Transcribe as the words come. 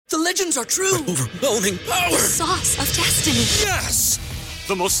The legends are true. Overwhelming power! Sauce of destiny. Yes!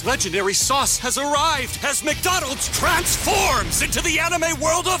 The most legendary sauce has arrived as McDonald's transforms into the anime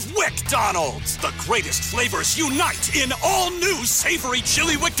world of WickDonald's. The greatest flavors unite in all new savory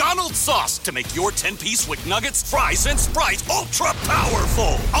chili McDonald's sauce to make your 10-piece Wick Nuggets, fries, and Sprite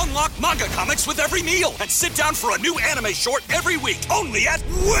ultra-powerful. Unlock manga comics with every meal and sit down for a new anime short every week only at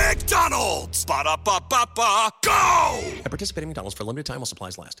WickDonald's. Ba-da-ba-ba-ba, go! At participating McDonald's for a limited time while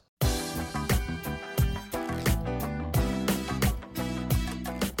supplies last.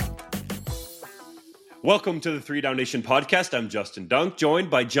 Welcome to the 3 Down Nation podcast. I'm Justin Dunk, joined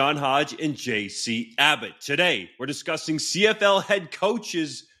by John Hodge and JC Abbott. Today, we're discussing CFL head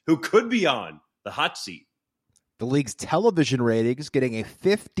coaches who could be on the hot seat. The league's television ratings getting a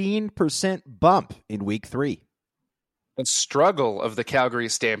 15% bump in week 3. The struggle of the Calgary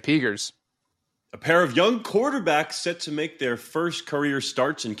Stampeders. A pair of young quarterbacks set to make their first career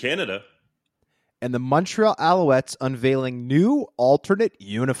starts in Canada. And the Montreal Alouettes unveiling new alternate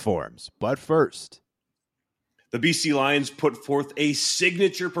uniforms. But first, the BC Lions put forth a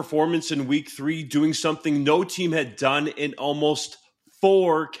signature performance in Week 3, doing something no team had done in almost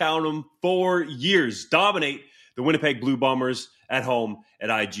 4 years. Dominate the Winnipeg Blue Bombers at home at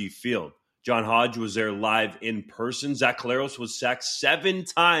IG Field. John Hodge was there live in person. Zach Collaros was sacked 7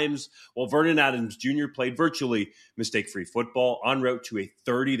 times, while Vernon Adams Jr. played virtually mistake-free football en route to a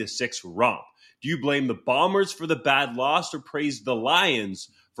 30-6 romp. Do you blame the Bombers for the bad loss or praise the Lions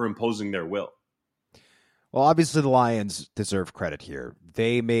for imposing their will? Well, obviously the Lions deserve credit here.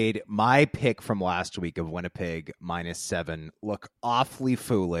 They made my pick from last week of Winnipeg -7 look awfully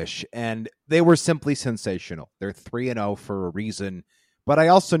foolish, and they were simply sensational. They're 3-0 for a reason, but I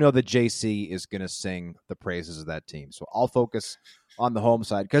also know that JC is going to sing the praises of that team. So I'll focus on the home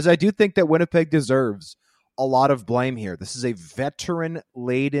side because I do think that Winnipeg deserves a lot of blame here. This is a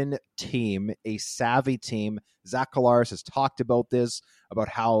veteran-laden team, a savvy team. Zach Collaros has talked about this, about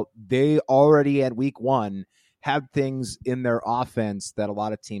how they already at week 1 had things in their offense that a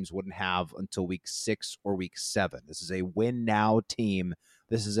lot of teams wouldn't have until week 6 or week 7. This is a win-now team.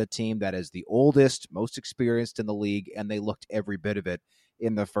 This is a team that is the oldest, most experienced in the league, and they looked every bit of it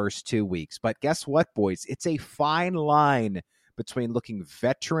in the first 2 weeks. But guess what, boys? It's a fine line between looking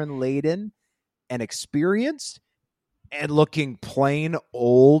veteran-laden and experienced and looking plain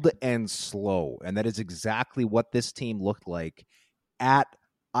old and slow. And that is exactly what this team looked like at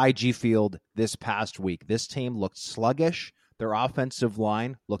IG Field this past week. This team looked sluggish. Their offensive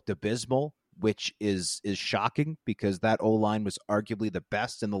line looked abysmal, which is shocking because that O-line was arguably the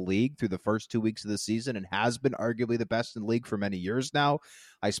best in the league through the first 2 weeks of the season and has been arguably the best in the league for many years now.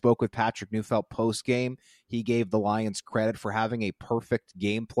 I spoke with Patrick Neufeld post-game. He gave the Lions credit for having a perfect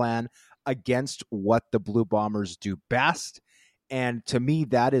game plan against what the Blue Bombers do best. And to me,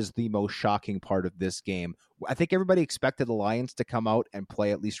 that is the most shocking part of this game. I think everybody expected the Lions to come out and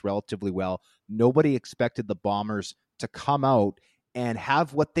play at least relatively well. Nobody expected the Bombers to come out and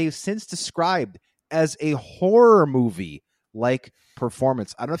have what they've since described as a horror movie-like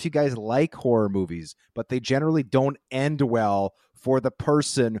performance. I don't know if you guys like horror movies, but they generally don't end well for the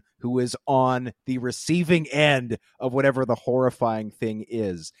person who is on the receiving end of whatever the horrifying thing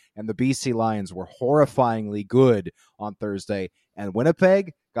is. And the BC Lions were horrifyingly good on Thursday, and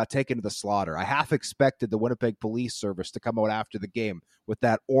Winnipeg got taken to the slaughter. I half expected the Winnipeg Police Service to come out after the game with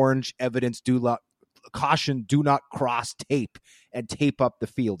that orange evidence caution do not cross tape and tape up the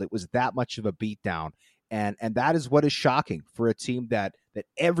field. It was that much of a beatdown. And that is what is shocking for a team that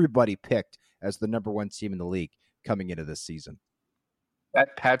everybody picked as the number 1 team in the league coming into this season.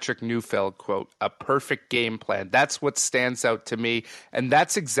 That Patrick Neufeld quote, a perfect game plan. That's what stands out to me. And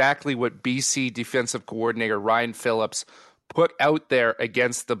that's exactly what BC defensive coordinator Ryan Phillips put out there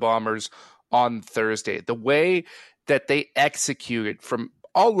against the Bombers on Thursday. The way that they executed from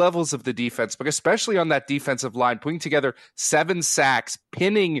all levels of the defense, but especially on that defensive line, putting together 7 sacks,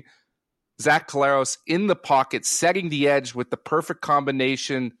 pinning Zach Collaros in the pocket, setting the edge with the perfect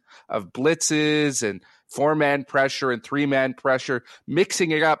combination of blitzes and 4-man pressure and 3-man pressure,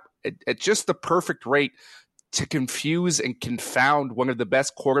 mixing it up at just the perfect rate to confuse and confound one of the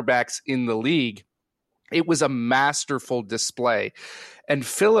best quarterbacks in the league. It was a masterful display. And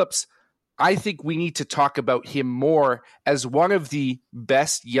Phillips, I think we need to talk about him more as one of the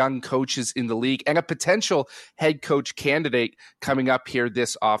best young coaches in the league and a potential head coach candidate coming up here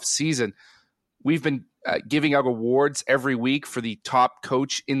this offseason. We've been giving out awards every week for the top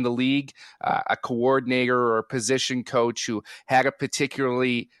coach in the league, a coordinator or a position coach who had a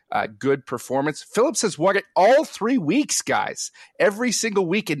particularly good performance. Phillips has won it all 3 weeks, guys, every single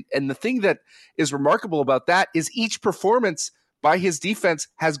week. And the thing that is remarkable about that is each performance by his defense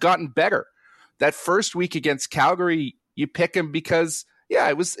has gotten better. That first week against Calgary, you pick him because, yeah,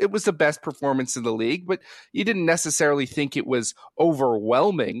 it was the best performance in the league, but you didn't necessarily think it was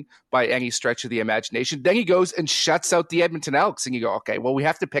overwhelming by any stretch of the imagination. Then he goes and shuts out the Edmonton Elks, and you go, okay, well, we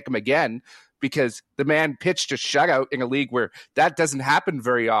have to pick him again because the man pitched a shutout in a league where that doesn't happen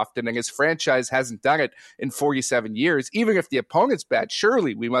very often, and his franchise hasn't done it in 47 years. Even if the opponent's bad,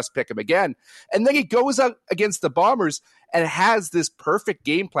 surely we must pick him again. And then he goes out against the Bombers and has this perfect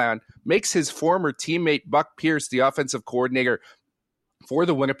game plan, makes his former teammate Buck Pierce, the offensive coordinator for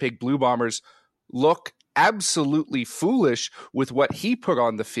the Winnipeg Blue Bombers, look absolutely foolish with what he put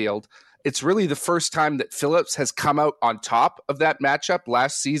on the field. It's really the first time that Phillips has come out on top of that matchup.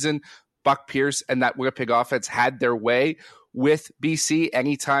 Last season, Buck Pierce and that Winnipeg offense had their way with BC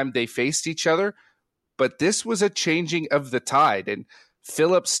anytime they faced each other. But this was a changing of the tide. And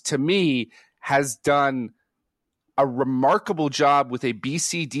Phillips, to me, has done a remarkable job with a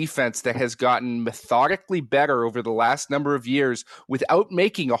BC defense that has gotten methodically better over the last number of years without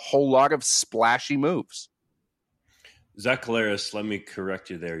making a whole lot of splashy moves. Zach Collaros, let me correct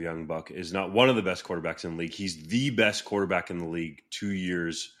you there, young buck, is not one of the best quarterbacks in the league. He's the best quarterback in the league 2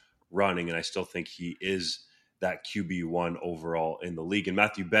 years running, and I still think he is that QB1 overall in the league. And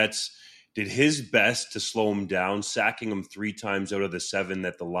Matthew Betts did his best to slow him down, sacking him 3 times out of the 7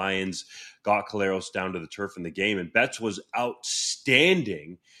 that the Lions got Collaros down to the turf in the game. And Betts was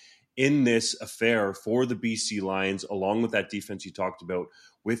outstanding in this affair for the BC Lions, along with that defense you talked about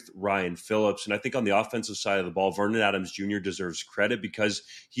with Ryan Phillips. And I think on the offensive side of the ball, Vernon Adams Jr. deserves credit because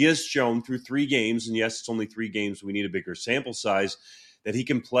he has shown through 3 games, and yes, it's only 3 games, we need a bigger sample size, that he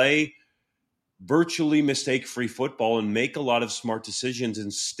can play virtually mistake-free football and make a lot of smart decisions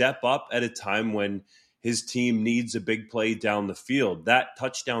and step up at a time when his team needs a big play down the field. That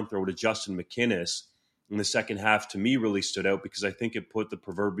touchdown throw to Justin McInnis in the second half, to me, really stood out because I think it put the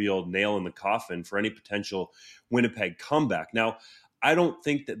proverbial nail in the coffin for any potential Winnipeg comeback. Now, I don't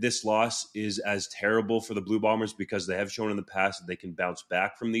think that this loss is as terrible for the Blue Bombers because they have shown in the past that they can bounce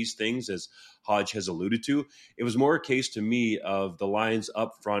back from these things, as Hodge has alluded to. It was more a case to me of the Lions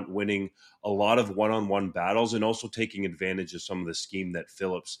up front winning a lot of one-on-one battles and also taking advantage of some of the scheme that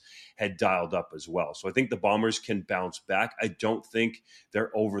Phillips had dialed up as well. So I think the Bombers can bounce back. I don't think they're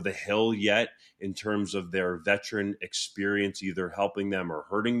over the hill yet in terms of their veteran experience, either helping them or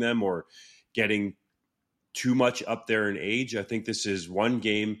hurting them or getting too much up there in age. I think this is one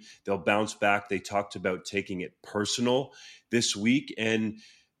game they'll bounce back. They talked about taking it personal this week, and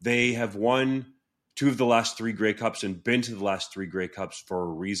they have won 2 of the last 3 Grey Cups and been to the last 3 Grey Cups for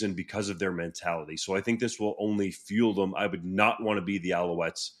a reason because of their mentality. So I think this will only fuel them. I would not want to be the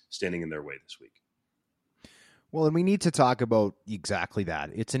Alouettes standing in their way this week. Well, and we need to talk about exactly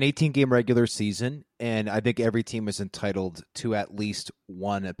that. It's an 18-game regular season, and I think every team is entitled to at least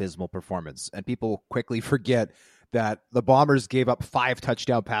one abysmal performance. And people quickly forget that the Bombers gave up 5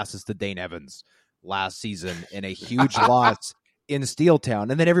 touchdown passes to Dane Evans last season in a huge loss in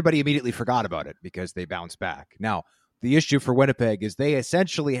Steeltown, and then everybody immediately forgot about it because they bounced back. Now, the issue for Winnipeg is they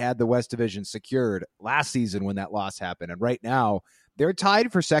essentially had the West Division secured last season when that loss happened, and right now they're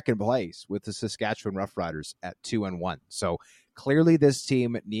tied for second place with the Saskatchewan Roughriders at 2-1. So clearly this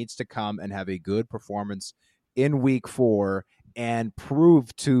team needs to come and have a good performance in week 4 and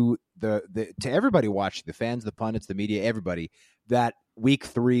prove to to everybody watching, the fans, the pundits, the media, everybody, that week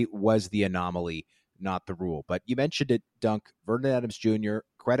 3 was the anomaly, not the rule. But you mentioned it, Dunk. Vernon Adams Jr.,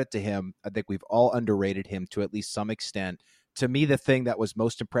 credit to him. I think we've all underrated him to at least some extent. To me, the thing that was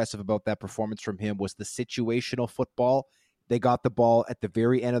most impressive about that performance from him was the situational football. They got the ball at the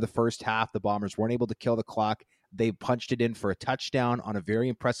very end of the first half. The Bombers weren't able to kill the clock. They punched it in for a touchdown on a very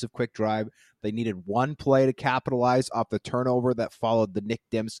impressive quick drive. They needed one play to capitalize off the turnover that followed the Nick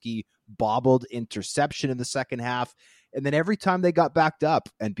Dembski bobbled interception in the second half. And then every time they got backed up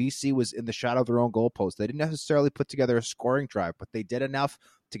and BC was in the shadow of their own goalpost, they didn't necessarily put together a scoring drive, but they did enough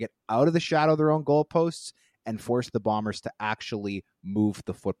to get out of the shadow of their own goalposts and force the Bombers to actually move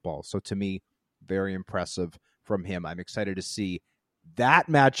the football. So to me, very impressive from him. I'm excited to see that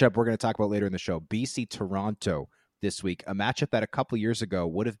matchup we're going to talk about later in the show. BC-Toronto this week, a matchup that a couple years ago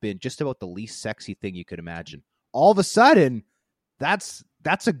would have been just about the least sexy thing you could imagine. All of a sudden, that's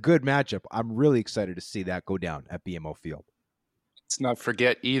a good matchup. I'm really excited to see that go down at BMO Field. Let's not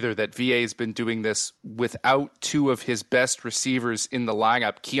forget either that VA has been doing this without 2 of his best receivers in the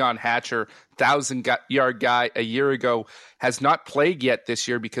lineup. Keon Hatcher, 1,000-yard guy a year ago, has not played yet this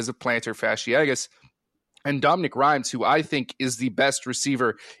year because of plantar fasciitis. And Dominic Rhymes, who I think is the best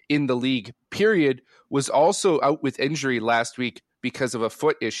receiver in the league, period, was also out with injury last week because of a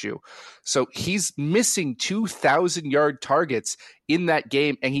foot issue. So he's missing 2,000-yard targets in that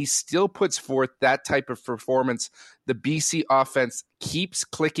game, and he still puts forth that type of performance. The BC offense keeps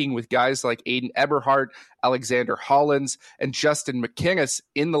clicking with guys like Aiden Eberhardt, Alexander Hollins, and Justin McInnes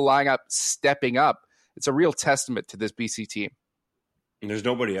in the lineup stepping up. It's a real testament to this BC team. And there's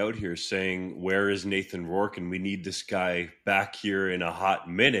nobody out here saying, where is Nathan Rourke? And we need this guy back here in a hot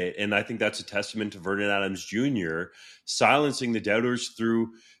minute. And I think that's a testament to Vernon Adams Jr. silencing the doubters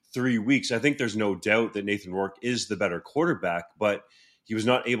through 3 weeks. I think there's no doubt that Nathan Rourke is the better quarterback, but he was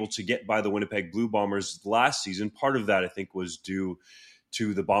not able to get by the Winnipeg Blue Bombers last season. Part of that, I think, was due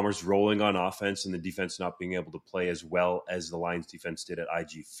to the Bombers rolling on offense and the defense not being able to play as well as the Lions defense did at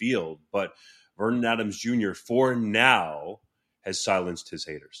IG Field. But Vernon Adams Jr., for now, has silenced his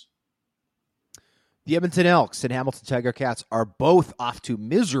haters. The Edmonton Elks and Hamilton Tiger Cats are both off to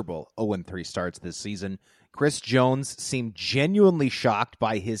miserable 0-3 starts this season. Chris Jones seemed genuinely shocked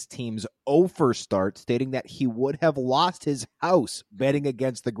by his team's 0-1 start, stating that he would have lost his house betting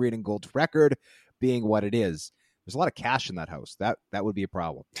against the Green and Gold record being what it is. There's a lot of cash in that house. That would be a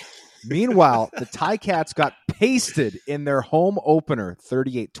problem. Meanwhile, the Ticats got pasted in their home opener,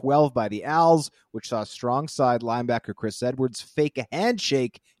 38-12 by the Als, which saw strong side linebacker Chris Edwards fake a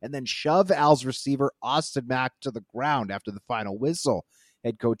handshake and then shove Als receiver Austin Mack to the ground after the final whistle.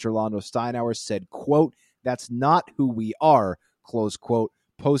 Head coach Orlando Steinauer said, quote, "That's not who we are," close quote,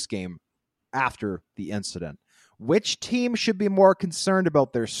 post-game after the incident. Which team should be more concerned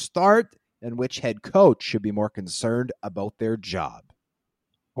about their start, and which head coach should be more concerned about their job?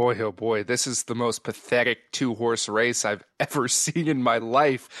 Boy, oh boy, this is the most pathetic two-horse race I've ever seen in my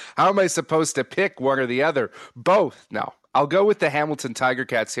life. How am I supposed to pick one or the other? Both. No, I'll go with the Hamilton Tiger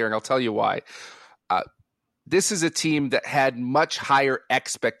Cats here, and I'll tell you why. This is a team that had much higher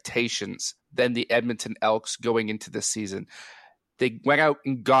expectations than the Edmonton Elks going into the season. They went out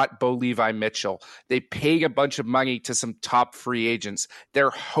and got Bo Levi Mitchell. They paid a bunch of money to some top free agents. They're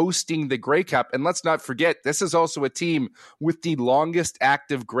hosting the Grey Cup. And let's not forget, this is also a team with the longest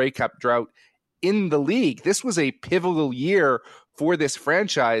active Grey Cup drought in the league. This was a pivotal year for this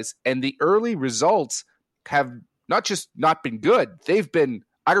franchise, and the early results have not just not been good, they've been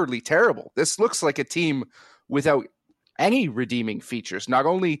utterly terrible. This looks like a team without any redeeming features. Not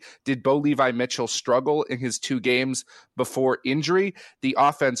only did Bo Levi Mitchell struggle in his 2 games before injury, the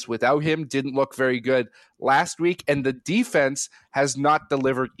offense without him didn't look very good last week, and the defense has not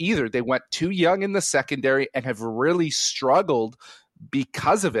delivered either. They went too young in the secondary and have really struggled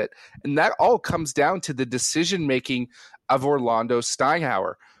because of it. And that all comes down to the decision-making of Orlando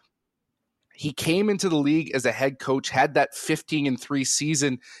Steinauer. He came into the league as a head coach, had that 15-3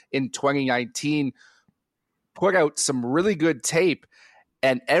 season in 2019, put out some really good tape,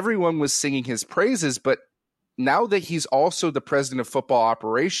 and everyone was singing his praises. But now that he's also the president of football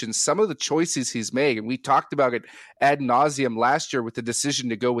operations, some of the choices he's made, and we talked about it ad nauseum last year with the decision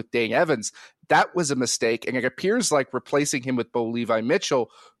to go with Dane Evans, that was a mistake. And it appears like replacing him with Bo Levi Mitchell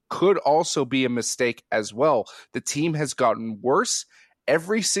could also be a mistake as well. The team has gotten worse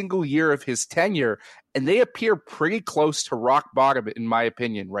every single year of his tenure, and they appear pretty close to rock bottom, in my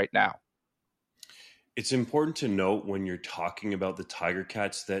opinion, right now. It's important to note when you're talking about the Tiger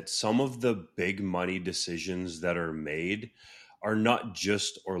Cats that some of the big money decisions that are made are not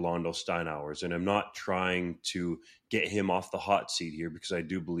just Orlando Steinauer's. And I'm not trying to get him off the hot seat here, because I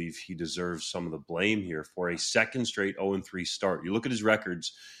do believe he deserves some of the blame here for a second straight 0-3 start. You look at his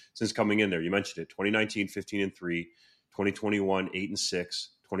records since coming in there. You mentioned it, 2019, 15-3, 2021, 8-6,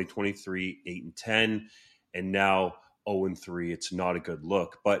 2023, 8-10, and now 0-3. It's not a good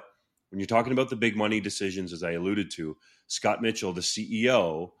look. But when you're talking about the big money decisions, as I alluded to, Scott Mitchell, the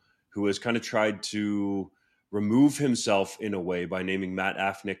CEO, who has kind of tried to remove himself in a way by naming Matt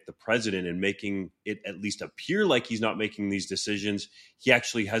Afnick the president and making it at least appear like he's not making these decisions, he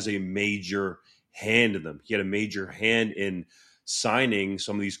actually has a major hand in them. He had a major hand in signing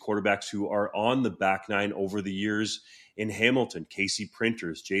some of these quarterbacks who are on the back nine over the years in Hamilton: Casey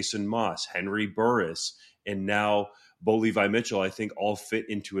Printers, Jason Moss, Henry Burris, and now Bo Levi Mitchell. I think all fit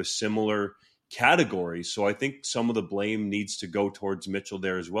into a similar category. So I think some of the blame needs to go towards Mitchell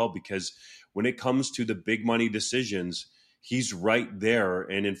there as well, because when it comes to the big money decisions, he's right there.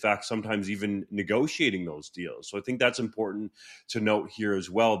 And in fact, sometimes even negotiating those deals. So I think that's important to note here as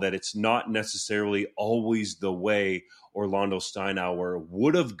well, that it's not necessarily always the way Orlando Steinauer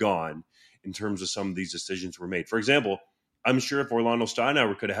would have gone in terms of some of these decisions were made. For example, I'm sure if Orlando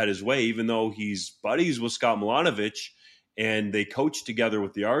Steinauer could have had his way, even though he's buddies with Scott Milanovic and they coached together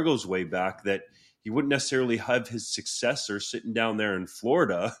with the Argos way back, that he wouldn't necessarily have his successor sitting down there in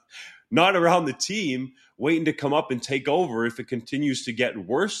Florida, not around the team, waiting to come up and take over if it continues to get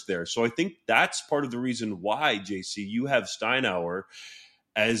worse there. So I think that's part of the reason why, JC, you have Steinauer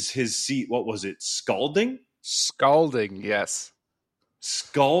as his seat. What was it? Scalding, yes.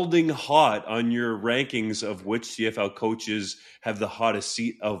 Scalding hot on your rankings of which CFL coaches have the hottest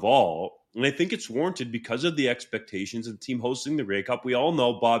seat of all. And I think it's warranted because of the expectations of the team hosting the Grey Cup. We all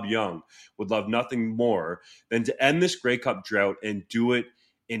know Bob Young would love nothing more than to end this Grey Cup drought and do it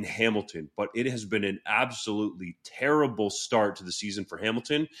in Hamilton. But it has been an absolutely terrible start to the season for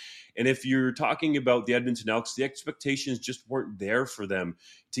Hamilton. And if you're talking about the Edmonton Elks, the expectations just weren't there for them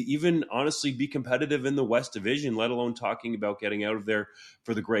to even honestly be competitive in the West Division, let alone talking about getting out of there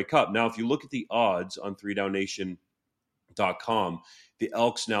for the Grey Cup. Now, if you look at the odds on 3downnation.com, the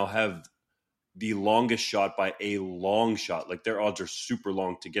Elks now have the longest shot by a long shot. Like, their odds are super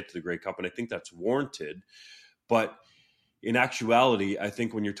long to get to the Grey Cup, and I think that's warranted. But in actuality, I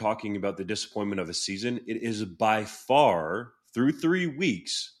think when you're talking about the disappointment of a season, it is by far, through 3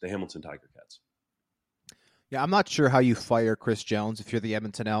 weeks, the Hamilton Tiger Cats. Yeah, I'm not sure how you fire Chris Jones if you're the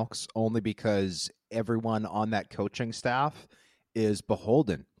Edmonton Elks, only because everyone on that coaching staff is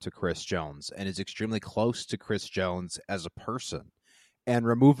beholden to Chris Jones and is extremely close to Chris Jones as a person. And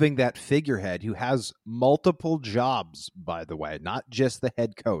removing that figurehead, who has multiple jobs, by the way, not just the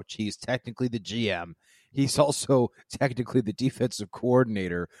head coach. He's technically the GM. He's also technically the defensive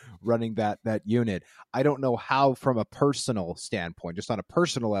coordinator running that unit. I don't know how, from a personal standpoint, just on a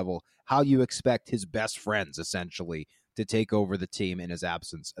personal level, how you expect his best friends, essentially, to take over the team in his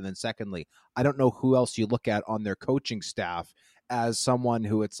absence. And then secondly, I don't know who else you look at on their coaching staff as someone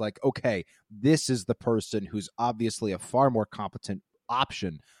who it's like, okay, this is the person who's obviously a far more competent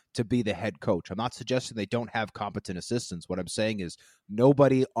option to be the head coach. I'm not suggesting they don't have competent assistants. What I'm saying is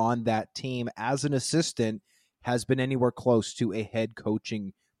nobody on that team as an assistant has been anywhere close to a head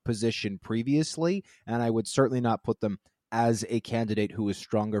coaching position previously, and I would certainly not put them as a candidate who is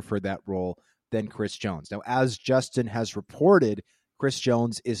stronger for that role than Chris Jones. Now, as Justin has reported, Chris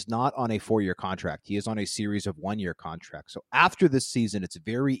Jones is not on a 4-year contract. He is on a series of 1-year contracts. So after this season, it's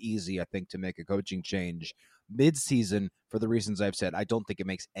very easy, I think, to make a coaching change mid-season for the reasons I've said. I don't think it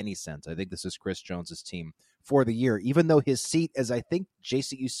makes any sense. I think this is Chris Jones's team for the year, even though his seat is, I think,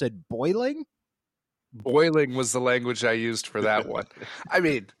 JC, you said boiling? Boiling was the language I used for that one. I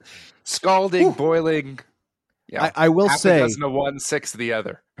mean, scalding, boiling. Yeah, I will say, half a dozen of one, 6 of the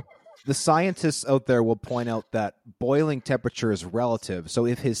other. The scientists out there will point out that boiling temperature is relative. So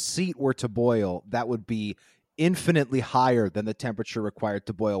if his seat were to boil, that would be infinitely higher than the temperature required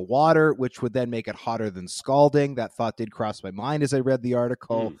to boil water, which would then make it hotter than scalding. That thought did cross my mind as I read the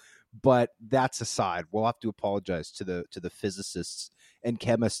article, but that's aside. We'll have to apologize to the physicists and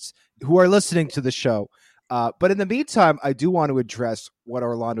chemists who are listening to the show. But in the meantime, I do want to address what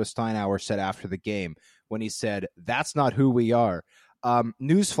Orlando Steinauer said after the game when he said, "That's not who we are."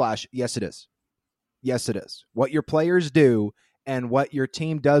 Newsflash, yes, it is. Yes, it is. What your players do and what your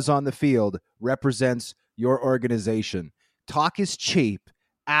team does on the field represents your organization. Talk is cheap.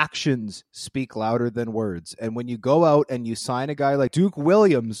 Actions speak louder than words. And when you go out and you sign a guy like Duke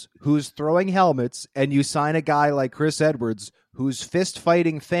Williams, who's throwing helmets, and you sign a guy like Chris Edwards, who's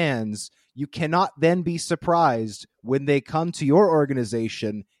fist-fighting fans, you cannot then be surprised when they come to your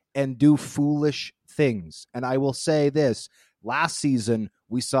organization and do foolish things. And I will say this. Last season,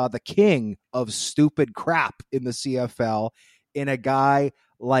 we saw the king of stupid crap in the CFL in a guy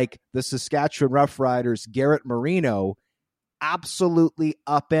like the Saskatchewan Roughriders, Garrett Marino, absolutely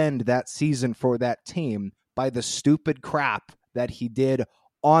upend that season for that team by the stupid crap that he did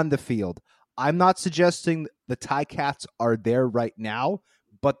on the field. I'm not suggesting the Ticats are there right now,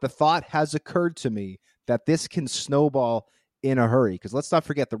 but the thought has occurred to me that this can snowball in a hurry. Because let's not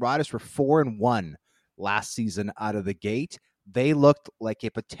forget, the Riders were 4-1 last season out of the gate. They looked like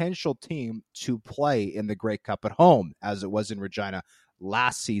a potential team to play in the Grey Cup at home, as it was in Regina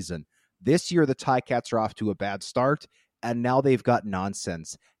last season. This year, the Ticats are off to a bad start, and now they've got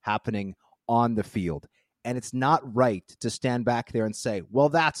nonsense happening on the field. And it's not right to stand back there and say, well,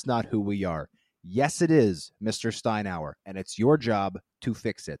 that's not who we are. Yes, it is, Mr. Steinauer, and it's your job to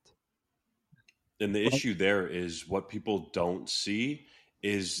fix it. And the issue there is what people don't see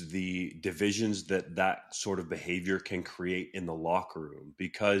is the divisions that sort of behavior can create in the locker room.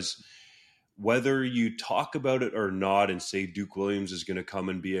 Because whether you talk about it or not and say Duke Williams is going to come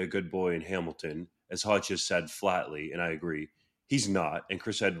and be a good boy in Hamilton, as Hodge has said flatly, and I agree, he's not, and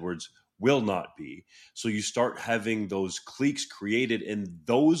Chris Edwards will not be. So you start having those cliques created, and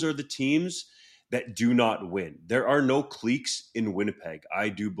those are the teams that do not win. There are no cliques in Winnipeg. I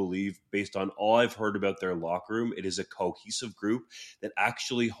do believe, based on all I've heard about their locker room, it is a cohesive group that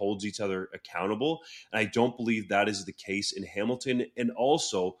actually holds each other accountable. And I don't believe that is the case in Hamilton. And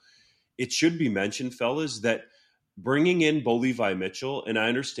also, it should be mentioned, fellas, that bringing in Bo Levi Mitchell, and I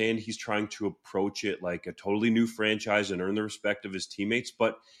understand he's trying to approach it like a totally new franchise and earn the respect of his teammates,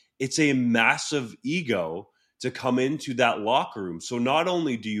 but it's a massive ego to come into that locker room. So not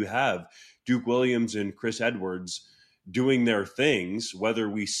only do you have Duke Williams and Chris Edwards doing their things, whether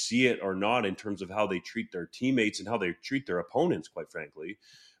we see it or not in terms of how they treat their teammates and how they treat their opponents, quite frankly,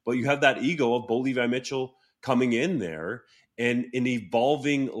 but you have that ego of Bo Levi Mitchell coming in there and an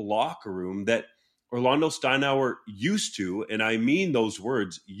evolving locker room that Orlando Steinauer used to, and I mean those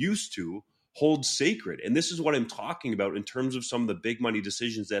words, used to, hold sacred. And this is what I'm talking about in terms of some of the big money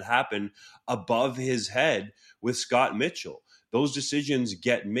decisions that happen above his head with Scott Mitchell. Those decisions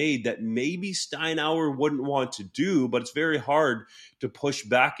get made that maybe Steinauer wouldn't want to do, but it's very hard to push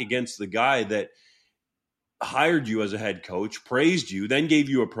back against the guy that hired you as a head coach, praised you, then gave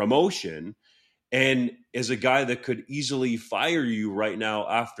you a promotion, and is a guy that could easily fire you right now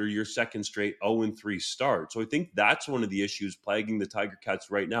after your second straight 0-3 start. So I think that's one of the issues plaguing the Tiger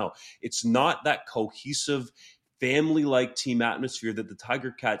Cats right now. It's not that cohesive, family-like team atmosphere that the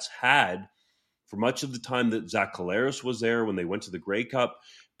Tiger Cats had for much of the time that Zach Collaros was there when they went to the Grey Cup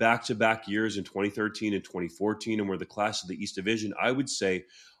back-to-back years in 2013 and 2014 and were the class of the East Division, I would say,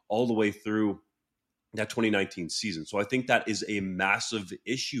 all the way through that 2019 season. So I think that is a massive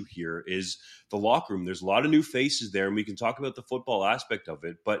issue here is the locker room. There's a lot of new faces there, and we can talk about the football aspect of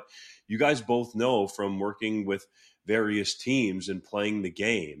it, but you guys both know from working with various teams and playing the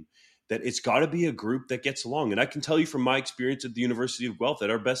game that it's got to be a group that gets along. And I can tell you from my experience at the University of Guelph that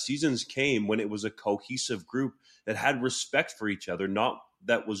our best seasons came when it was a cohesive group that had respect for each other, not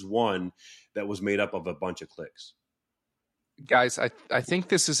that was one that was made up of a bunch of cliques. Guys, I think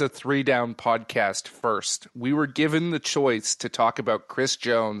this is a 3-down podcast first. We were given the choice to talk about Chris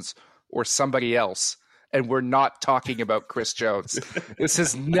Jones or somebody else, and we're not talking about Chris Jones. This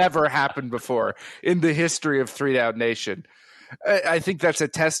has never happened before in the history of 3-Down Nation. I think that's a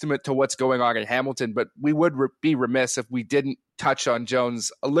testament to what's going on in Hamilton, but we would be remiss if we didn't touch on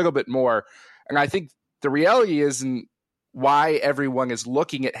Jones a little bit more. And I think the reality is, and why everyone is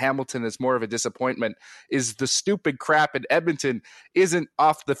looking at Hamilton as more of a disappointment, is the stupid crap in Edmonton isn't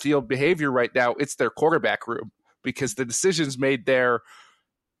off the field behavior right now. It's their quarterback room, because the decisions made there are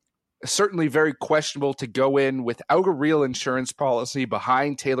certainly very questionable to go in without a real insurance policy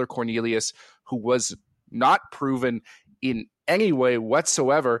behind Taylor Cornelius, who was not proven in any way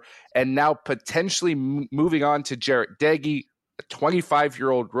whatsoever, and now potentially moving on to Jarrett Daggy, a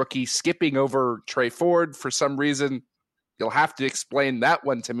 25-year-old rookie, skipping over Trey Ford for some reason. You'll have to explain that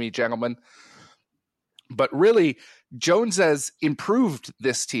one to me, gentlemen. But really, Jones has improved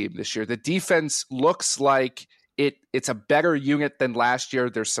this team this year. The defense looks like it's a better unit than last year.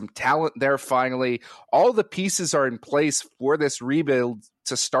 There's some talent there finally. All the pieces are in place for this rebuild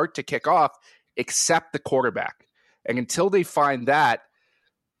to start to kick off, except the quarterback. And until they find that,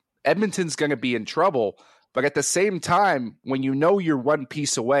 Edmonton's going to be in trouble. But at the same time, when you know you're one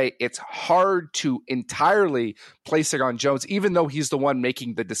piece away, it's hard to entirely place it on Jones, even though he's the one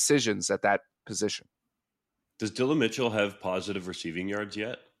making the decisions at that position. Does Dylan Mitchell have positive receiving yards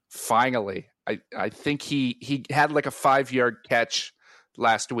yet? Finally. I think he had like a 5-yard catch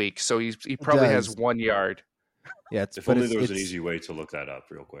last week, so he probably has 1 yard. Yeah, if only there was an easy way to look that up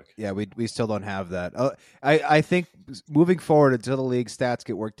real quick. Yeah, we still don't have that. I think moving forward until the league stats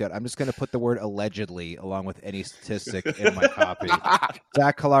get worked out, I'm just going to put the word allegedly along with any statistic in my copy.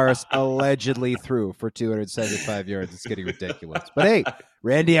 Zach Collaros allegedly threw for 275 yards. It's getting ridiculous. But hey,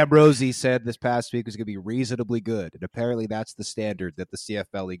 Randy Ambrosi said this past week was going to be reasonably good, and apparently that's the standard that the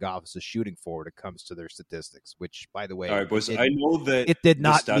CFL league office is shooting for when it comes to their statistics. Which, by the way, all right, boys, I know that it did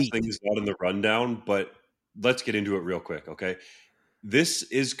not the stats meet. thing is not in the rundown, but let's get into it real quick, okay? This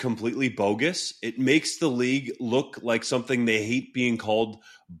is completely bogus. It makes the league look like something they hate being called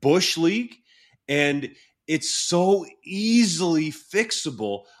Bush League, and it's so easily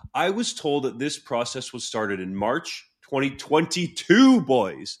fixable. I was told that this process was started in March 2022,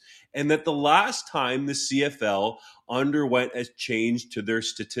 boys, and that the last time the CFL underwent a change to their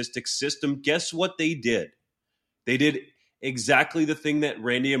statistics system, guess what they did? They did exactly the thing that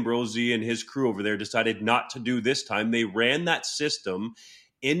Randy Ambrosi and his crew over there decided not to do this time. They ran that system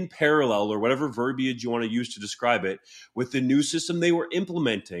in parallel, or whatever verbiage you want to use to describe it, with the new system they were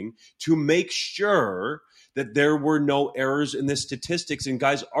implementing to make sure that there were no errors in the statistics. And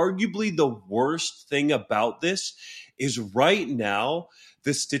guys, arguably the worst thing about this is right now,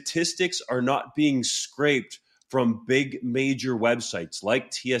 The statistics are not being scraped from big major websites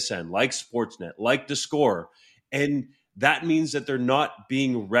like TSN, like Sportsnet, like theScore. And that means that they're not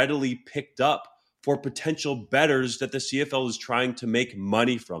being readily picked up for potential bettors that the CFL is trying to make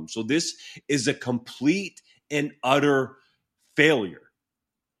money from. So this is a complete and utter failure.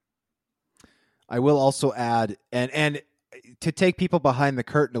 I will also add, and to take people behind the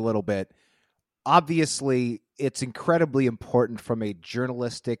curtain a little bit, obviously it's incredibly important from a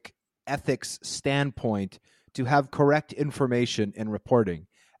journalistic ethics standpoint to have correct information in reporting.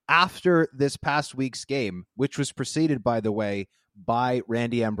 After this past week's game, which was preceded, by the way, by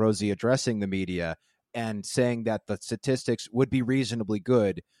Randy Ambrosie addressing the media and saying that the statistics would be reasonably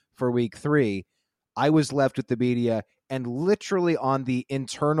good for week 3, I was left with the media, and literally on the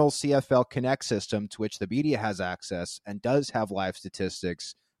internal CFL Connect system, to which the media has access and does have live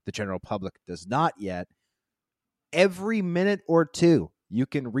statistics, the general public does not yet, every minute or two, you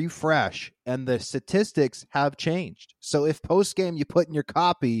can refresh, and the statistics have changed. So if post-game you put in your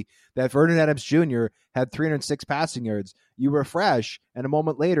copy that Vernon Adams Jr. had 306 passing yards, you refresh, and a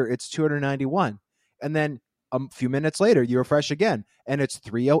moment later, it's 291. And then a few minutes later, you refresh again, and it's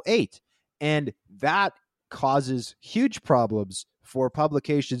 308. And that causes huge problems for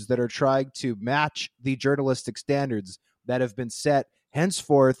publications that are trying to match the journalistic standards that have been set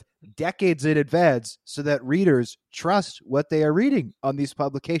henceforth decades in advance so that readers trust what they are reading on these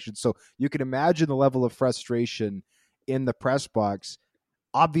publications. So you can imagine the level of frustration in the press box.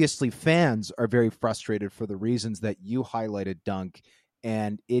 Obviously, fans are very frustrated for the reasons that you highlighted, Dunk,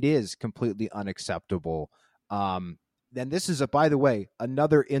 and it is completely unacceptable. Then this is, by the way,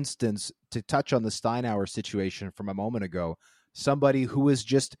 another instance to touch on the Steinauer situation from a moment ago. Somebody who is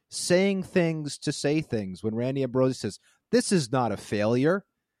just saying things to say things when Randy Ambrosie says, this is not a failure.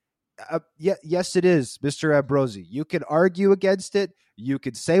 Yes, it is, Mr. Ambrosie. You can argue against it. You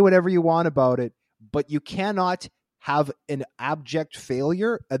can say whatever you want about it, but you cannot have an abject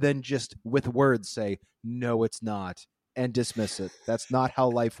failure and then just with words say, no, it's not, and dismiss it. That's not how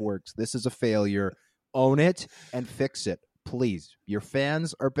life works. This is a failure. Own it and fix it. Please. Your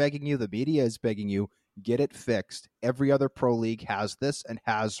fans are begging you. The media is begging you. Get it fixed. Every other pro league has this and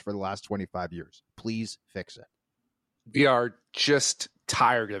has for the last 25 years. Please fix it. We are just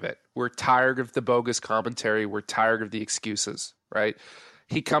tired of it. We're tired of the bogus commentary. We're tired of the excuses, right?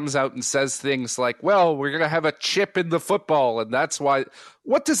 He comes out and says things like, well, we're going to have a chip in the football, and that's why.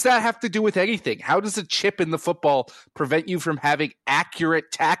 What does that have to do with anything? How does a chip in the football prevent you from having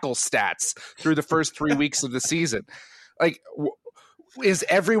accurate tackle stats through the first 3 weeks of the season? Like, is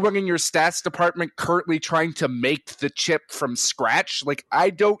everyone in your stats department currently trying to make the chip from scratch? Like, I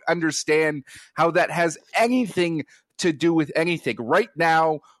don't understand how that has anything to do with anything. Right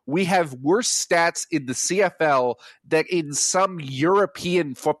now, we have worse stats in the CFL than in some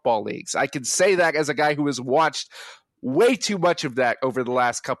European football leagues. I can say that as a guy who has watched way too much of that over the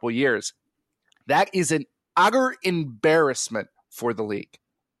last couple of years. That is an utter embarrassment for the league.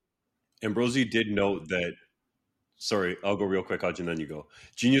 Ambrosie did note that, sorry, I'll go real quick, Hodge, and then you go.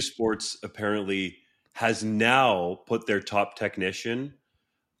 Genius Sports apparently has now put their top technician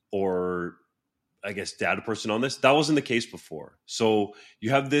or I guess data person on this. That wasn't the case before. So you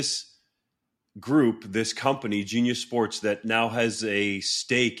have this group, this company, Genius Sports, that now has a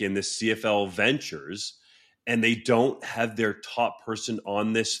stake in this CFL Ventures, and they don't have their top person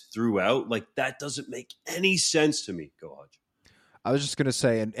on this throughout. Like, that doesn't make any sense to me. Go, Hodge. I was just going to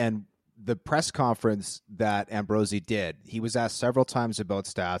say, and the press conference that Ambrosie did, he was asked several times about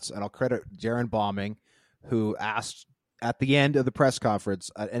stats, and I'll credit Darren Bombing, who asked at the end of the press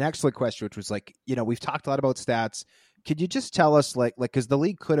conference an excellent question, which was like, we've talked a lot about stats. Could you just tell us, like, because the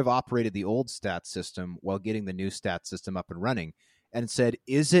league could have operated the old stat system while getting the new stat system up and running, and said,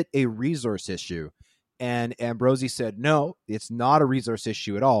 is it a resource issue? And Ambrosie said, no, it's not a resource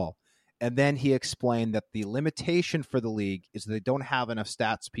issue at all. And then he explained that the limitation for the league is that they don't have enough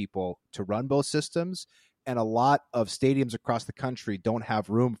stats people to run both systems, and a lot of stadiums across the country don't have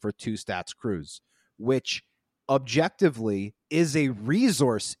room for 2 stats crews, which objectively is a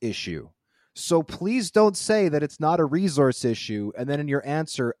resource issue. So please don't say that it's not a resource issue, and then in your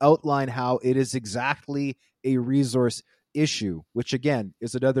answer outline how it is exactly a resource issue, which again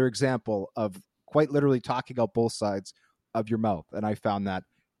is another example of quite literally talking out both sides of your mouth. And I found that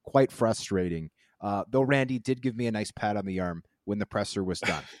quite frustrating. Though Randy did give me a nice pat on the arm when the presser was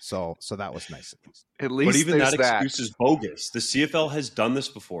done. So that was nice. At least but even that that excuse is bogus. The CFL has done this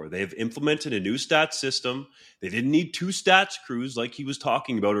before. They have implemented a new stats system. They didn't need 2 stats crews like he was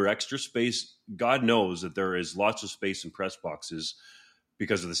talking about, or extra space. God knows that there is lots of space in press boxes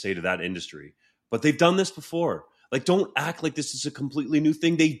because of the state of that industry. But they've done this before. Like, don't act like this is a completely new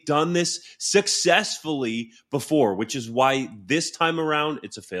thing. They've done this successfully before, which is why this time around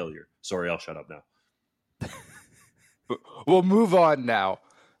it's a failure. Sorry, I'll shut up now. We'll move on now.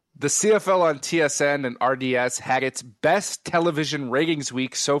 The CFL on TSN and RDS had its best television ratings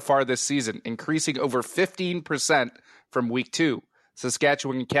week so far this season, increasing over 15% from week 2.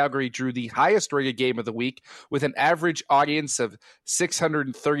 Saskatchewan and Calgary drew the highest rated game of the week with an average audience of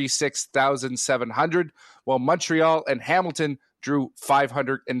 636,700, while Montreal and Hamilton drew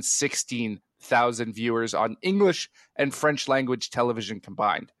 516,000 viewers on English and French language television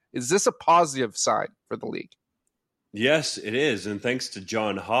combined. Is this a positive sign for the league? Yes, it is. And thanks to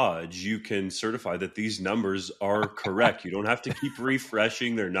John Hodge, you can certify that these numbers are correct. You don't have to keep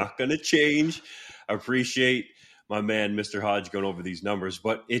refreshing. They're not going to change. I appreciate my man, Mr. Hodge, going over these numbers,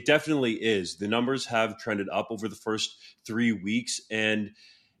 but it definitely is. The numbers have trended up over the first 3 weeks. And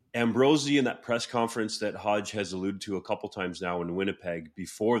Ambrosi, in that press conference that Hodge has alluded to a couple times now in Winnipeg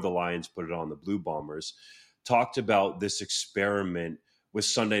before the Lions put it on the Blue Bombers, talked about this experiment with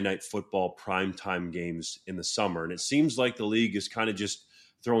Sunday Night Football primetime games in the summer. And it seems like the league is kind of just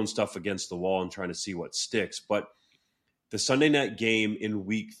throwing stuff against the wall and trying to see what sticks. But the Sunday night game in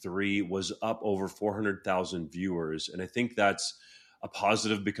week 3 was up over 400,000 viewers. And I think that's a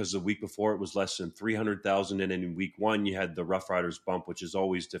positive because the week before it was less than 300,000. And then in week 1, you had the Rough Riders bump, which is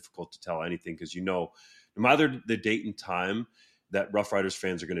always difficult to tell anything because, no matter the date and time that Rough Riders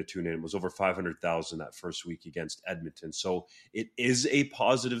fans are going to tune in, it was over 500,000 that first week against Edmonton. So it is a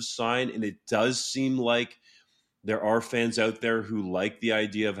positive sign, and it does seem like there are fans out there who like the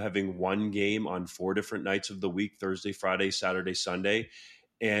idea of having one game on 4 different nights of the week, Thursday, Friday, Saturday, Sunday.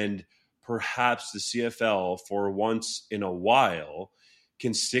 And perhaps the CFL, for once in a while,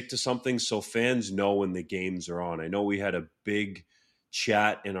 can stick to something so fans know when the games are on. I know we had a big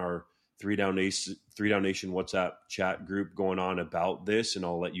chat in our Three Down Nation WhatsApp chat group going on about this, and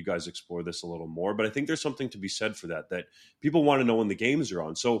I'll let you guys explore this a little more. But I think there's something to be said for that people want to know when the games are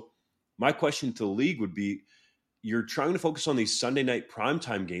on. So my question to the league would be, you're trying to focus on these Sunday night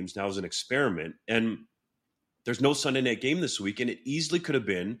primetime games now as an experiment, and there's no Sunday night game this week, and it easily could have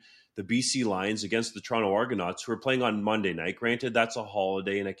been the BC Lions against the Toronto Argonauts, who are playing on Monday night. Granted, that's a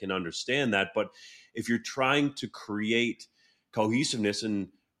holiday, and I can understand that, but if you're trying to create cohesiveness and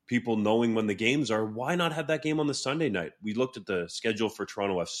people knowing when the games are, why not have that game on the Sunday night? We looked at the schedule for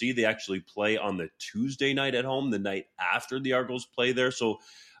Toronto FC. They actually play on the Tuesday night at home, the night after the Argos play there. So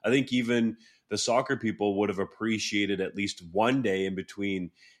I think even the soccer people would have appreciated at least one day in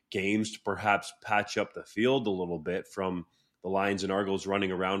between games to perhaps patch up the field a little bit from the Lions and Argos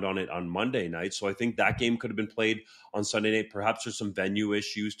running around on it on Monday night. So I think that game could have been played on Sunday night. Perhaps there's some venue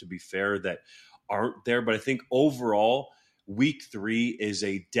issues, to be fair, that aren't there. But I think overall, week 3 is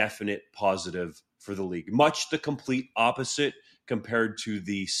a definite positive for the league. Much the complete opposite compared to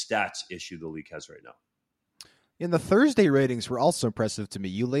the stats issue the league has right now. And the Thursday ratings were also impressive to me.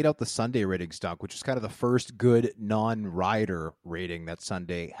 You laid out the Sunday ratings, Doug, which is kind of the first good non-rider rating that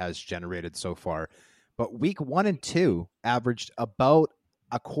Sunday has generated so far. But week 1 and 2 averaged about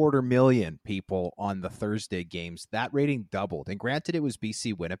 250,000 people on the Thursday games. That rating doubled. And granted, it was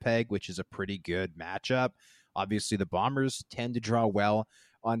BC Winnipeg, which is a pretty good matchup. Obviously, the Bombers tend to draw well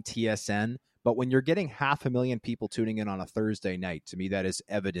on TSN. But when you're getting 500,000 people tuning in on a Thursday night, to me, that is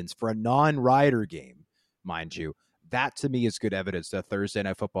evidence for a non-rider game, mind you. That, to me, is good evidence that Thursday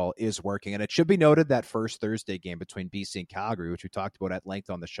Night Football is working. And it should be noted that first Thursday game between BC and Calgary, which we talked about at length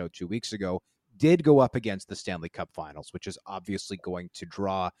on the show 2 weeks ago, did go up against the Stanley Cup Finals, which is obviously going to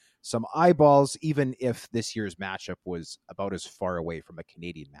draw some eyeballs, even if this year's matchup was about as far away from a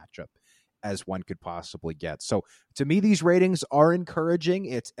Canadian matchup as one could possibly get. So to me, these ratings are encouraging.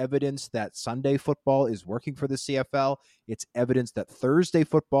 It's evidence that Sunday football is working for the CFL. It's evidence that Thursday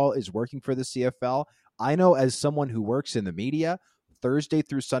football is working for the CFL. I know, as someone who works in the media, Thursday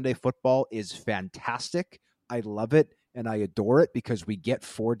through Sunday football is fantastic. I love it and I adore it because we get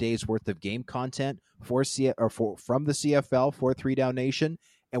 4 days worth of game content from the CFL for 3 Down Nation,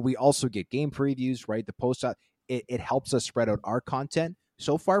 and we also get game previews, right? The post it helps us spread out our content.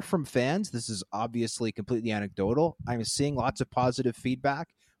 So far from fans, this is obviously completely anecdotal. I'm seeing lots of positive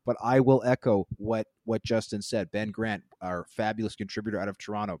feedback, but I will echo what Justin said. Ben Grant, our fabulous contributor out of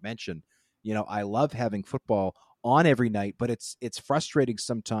Toronto, mentioned, I love having football on every night, but it's frustrating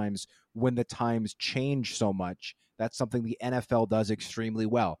sometimes when the times change so much. That's something the NFL does extremely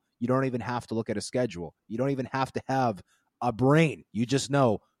well. You don't even have to look at a schedule. You don't even have to have a brain. You just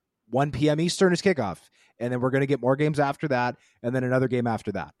know 1 p.m. Eastern is kickoff, and then we're going to get more games after that, and then another game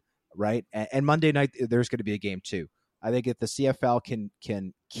after that, right? And Monday night, there's going to be a game too. I think if the CFL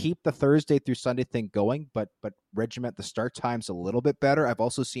can keep the Thursday through Sunday thing going, but regiment the start times a little bit better. I've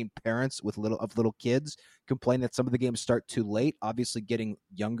also seen parents with little kids complain that some of the games start too late. Obviously, getting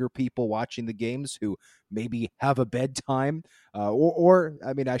younger people watching the games who maybe have a bedtime, or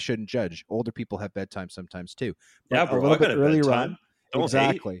I mean, I shouldn't judge. Older people have bedtime sometimes too. But Yeah, bro, a little I got bit a earlier bedtime. on, Don't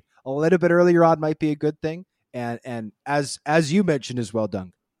exactly. hate. A little bit earlier on might be a good thing. And as you mentioned as well,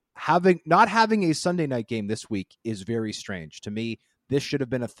 Dunk, not having a Sunday night game this week is very strange to me. This should have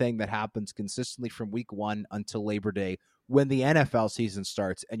been a thing that happens consistently from week 1 until Labor Day when the NFL season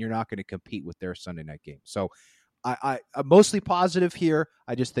starts, and you're not going to compete with their Sunday night game. So I'm mostly positive here.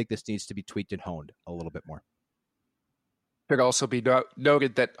 I just think this needs to be tweaked and honed a little bit more. Should also be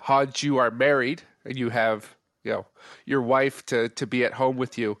noted that Hodge, you are married and you have your wife to be at home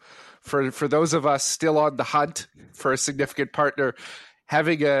with you. For those of us still on the hunt for a significant partner,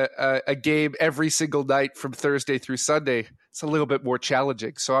 having a game every single night from Thursday through Sunday, it's a little bit more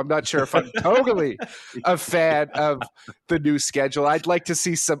challenging. So I'm not sure if I'm totally a fan of the new schedule. I'd like to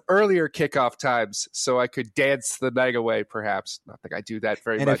see some earlier kickoff times so I could dance the night away, perhaps. Not that I do that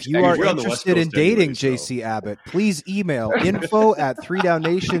very much. And if you are We're on the West interested in Coast anyway, dating so. JC Abbott, please email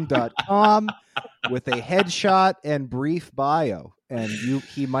info@3downnation.com with a headshot and brief bio. And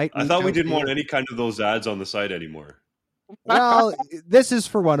he might. I thought we didn't want you. any kind of those ads on the site anymore. Well, this is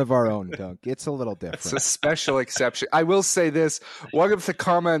for one of our own, Dunk. It's a little different. It's a special exception. I will say this. One of the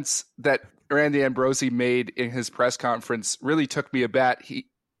comments that Randy Ambrosie made in his press conference really took me aback. He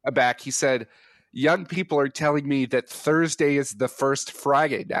said, young people are telling me that Thursday is the first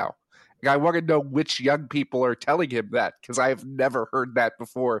Friday now. And I want to know which young people are telling him that, because I have never heard that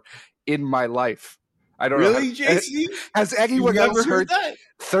before in my life. I don't know. Really, JC? Has anyone You've never else heard that?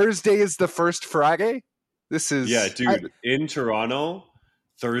 Thursday is the first Friday? This is... Yeah, dude. In Toronto,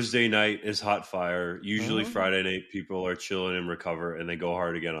 Thursday night is hot fire. Usually Oh. Friday night, people are chilling and recover, and they go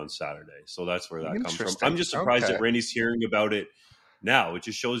hard again on Saturday. So that's where that comes from. Interesting. I'm just surprised Okay. that Randy's hearing about it now. It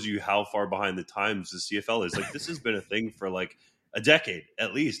just shows you how far behind the times the CFL is. Like, this has been a thing for like a decade,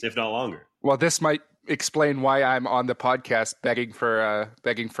 at least, if not longer. Well, this might explain why I'm on the podcast begging for a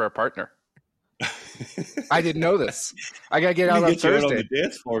partner. I didn't know this. I gotta get out on Get you out on Thursday. the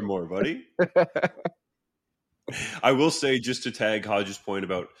dance floor more, buddy. I will say, just to tag Hodge's point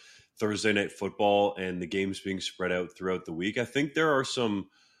about Thursday night football and the games being spread out throughout the week, I think there are some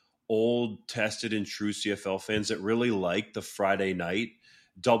old, tested, and true CFL fans that really like the Friday night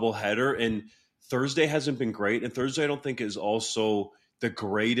doubleheader. And Thursday hasn't been great. And Thursday, I don't think, is also the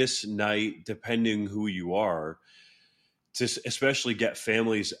greatest night, depending who you are, to especially get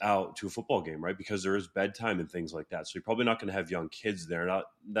families out to a football game, right? Because there is bedtime and things like that. So you're probably not going to have young kids there.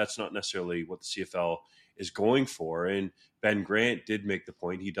 That's not necessarily what the CFL is going for. And Ben Grant did make the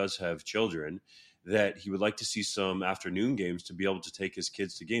point, he does have children, that he would like to see some afternoon games to be able to take his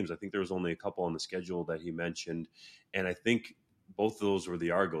kids to games. I think there was only a couple on the schedule that he mentioned. And I think both of those were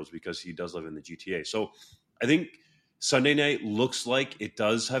the Argos, because he does live in the GTA. So I think Sunday night looks like it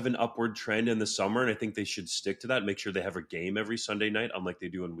does have an upward trend in the summer, and I think they should stick to that. Make sure they have a game every Sunday night, unlike they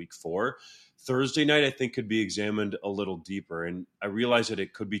do in week 4. Thursday night, I think, could be examined a little deeper, and I realize that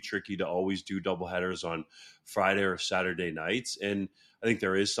it could be tricky to always do doubleheaders on Friday or Saturday nights, and I think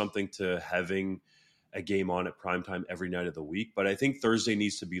there is something to having a game on at primetime every night of the week, but I think Thursday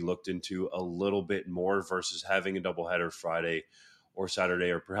needs to be looked into a little bit more versus having a doubleheader Friday or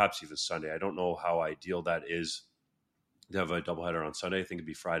Saturday or perhaps even Sunday. I don't know how ideal that is to have a doubleheader on Sunday. I think it'd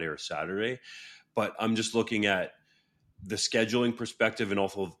be Friday or Saturday, but I'm just looking at the scheduling perspective and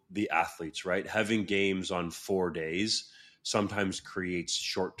also the athletes, right? Having games on 4 days sometimes creates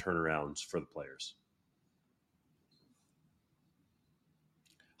short turnarounds for the players.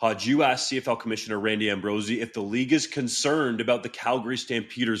 Hodge, you asked CFL Commissioner Randy Ambrosie if the league is concerned about the Calgary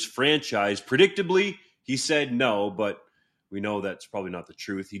Stampeders franchise. Predictably, he said no, but we know that's probably not the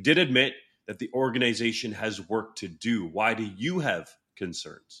truth. He did admit that the organization has work to do. Why do you have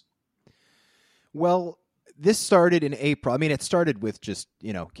concerns? Well, this started in April. I mean, it started with just,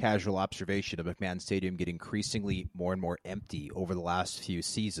 casual observation of McMahon Stadium getting increasingly more and more empty over the last few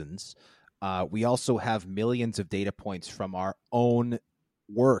seasons. We also have millions of data points from our own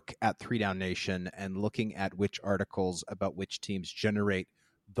work at 3 Down Nation and looking at which articles about which teams generate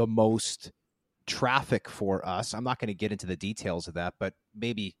the most traffic for us. I'm not going to get into the details of that, but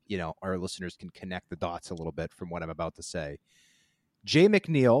maybe, our listeners can connect the dots a little bit from what I'm about to say. Jay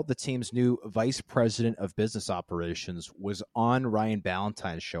McNeil, the team's new vice president of business operations, was on Ryan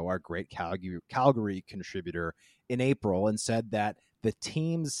Ballantyne's show, our great Calgary contributor, in April, and said that the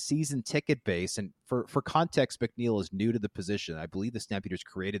team's season ticket base, and for context, McNeil is new to the position. I believe the Stampeders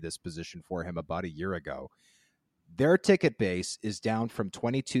created this position for him about a year ago. Their ticket base is down from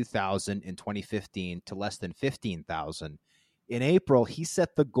 22,000 in 2015 to less than 15,000. In April, he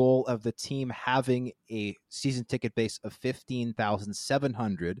set the goal of the team having a season ticket base of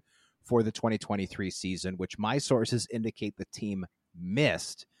 15,700 for the 2023 season, which my sources indicate the team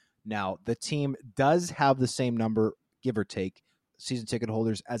missed. Now, the team does have the same number, give or take, season ticket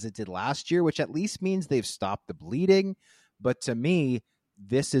holders as it did last year, which at least means they've stopped the bleeding. But to me,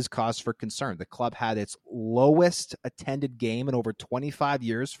 this is cause for concern. The club had its lowest attended game in over 25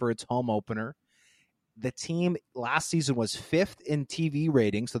 years for its home opener. The team last season was 5th in TV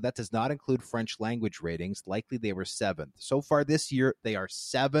ratings, so that does not include French language ratings. Likely they were 7th. So far this year, they are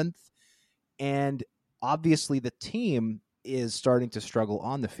 7th. And obviously the team is starting to struggle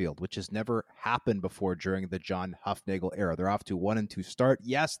on the field, which has never happened before during the John Hufnagel era. They're off to 1-2 start.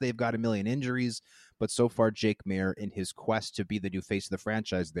 Yes, they've got a million injuries, but so far Jake Maier, in his quest to be the new face of the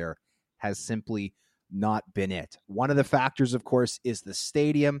franchise there, has simply not been it. One of the factors, of course, is the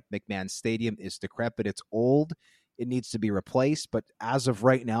stadium. McMahon Stadium is decrepit. It's old. It needs to be replaced, but as of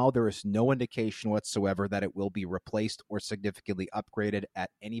right now, there is no indication whatsoever that it will be replaced or significantly upgraded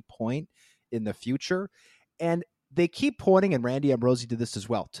at any point in the future. And they keep pointing, and Randy Ambrosie did this as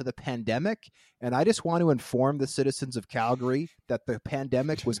well, to the pandemic. And I just want to inform the citizens of Calgary that the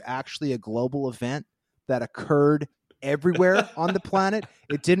pandemic was actually a global event that occurred everywhere on the planet.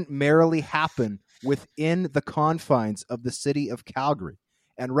 It didn't merely happen within the confines of the city of Calgary.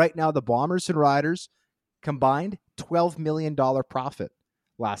 And right now, the Bombers and Riders combined $12 million profit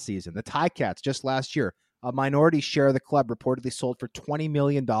last season. The Ticats just last year, a minority share of the club reportedly sold for $20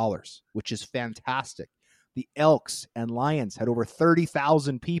 million, which is fantastic. The Elks and Lions had over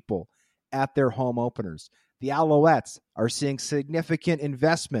 30,000 people at their home openers. The Alouettes are seeing significant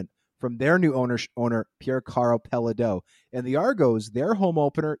investment from their new owner Pierre-Carl Pelado. And the Argos, their home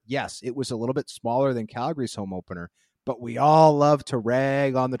opener, yes, it was a little bit smaller than Calgary's home opener, but we all love to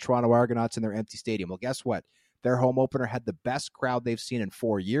rag on the Toronto Argonauts in their empty stadium. Well, guess what? Their home opener had the best crowd they've seen in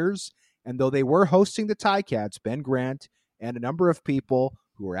 4 years. And though they were hosting the Ticats, Ben Grant and a number of people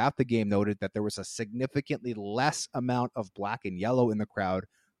who were at the game noted that there was a significantly less amount of black and yellow in the crowd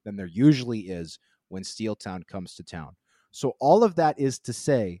than there usually is when Steeltown comes to town. So all of that is to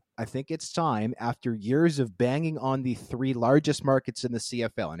say, I think it's time, after years of banging on the 3 largest markets in the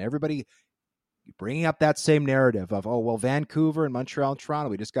CFL, and everybody bringing up that same narrative of, oh, well, Vancouver and Montreal and Toronto,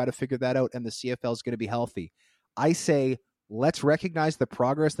 we just got to figure that out, and the CFL is going to be healthy. I say, let's recognize the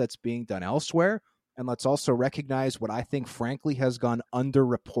progress that's being done elsewhere, and let's also recognize what I think, frankly, has gone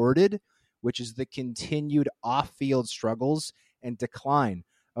underreported, which is the continued off-field struggles and decline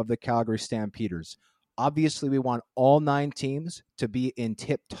of the Calgary Stampeders. Obviously, we want all 9 teams to be in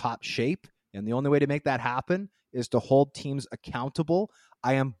tip-top shape, and the only way to make that happen is to hold teams accountable.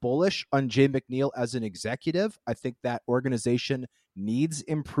 I am bullish on Jay McNeil as an executive. I think that organization needs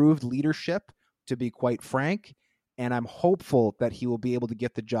improved leadership, to be quite frank, and I'm hopeful that he will be able to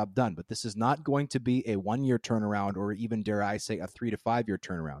get the job done. But this is not going to be a 1-year turnaround or even, dare I say, a 3 to 5 year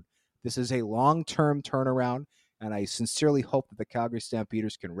turnaround. This is a long-term turnaround, and I sincerely hope that the Calgary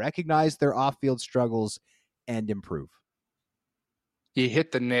Stampeders can recognize their off-field struggles and improve. You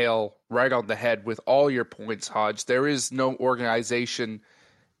hit the nail right on the head with all your points, Hodge. There is no organization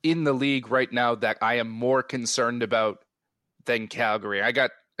in the league right now that I am more concerned about than Calgary. I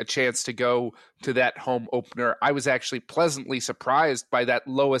got a chance to go to that home opener. I was actually pleasantly surprised by that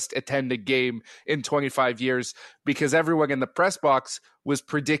lowest attended game in 25 years because everyone in the press box was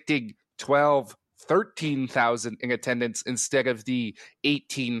predicting 12, 13,000 in attendance instead of the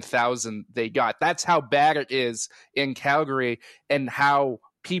 18,000 they got. That's how bad it is in Calgary and how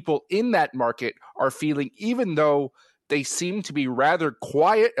people in that market are feeling, even though they seem to be rather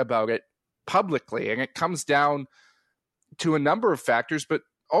quiet about it publicly. And it comes down to a number of factors, but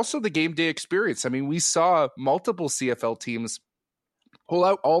also the game day experience. I mean, we saw multiple CFL teams pull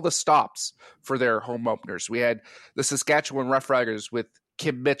out all the stops for their home openers. We had the Saskatchewan Roughriders with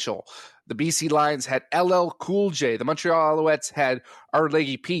Kim Mitchell. The BC Lions had LL Cool J. The Montreal Alouettes had Our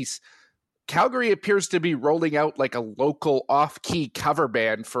Lady Peace. Calgary appears to be rolling out like a local off-key cover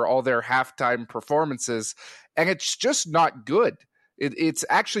band for all their halftime performances, and it's just not good. It's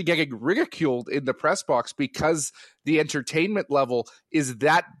actually getting ridiculed in the press box because the entertainment level is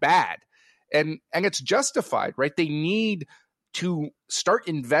that bad. And it's justified, right? They need to start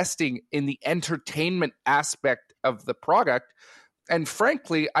investing in the entertainment aspect of the product. And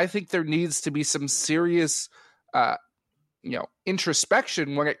frankly, I think there needs to be some serious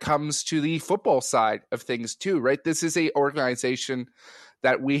introspection when it comes to the football side of things too, right? This is a organization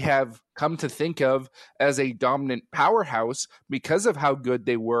that we have come to think of as a dominant powerhouse because of how good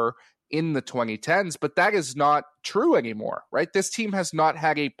they were in the 2010s, but that is not true anymore, right? This team has not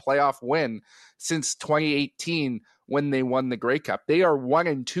had a playoff win since 2018 when they won the Grey Cup. They are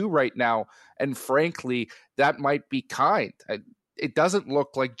 1-2 right now, and frankly, that might be kind. It doesn't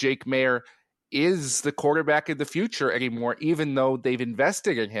look like Jake Maier is the quarterback of the future anymore, even though they've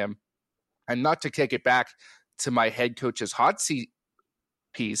invested in him. And not to take it back to my head coach's hot seat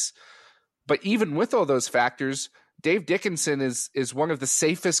piece, but even with all those factors, Dave Dickinson is one of the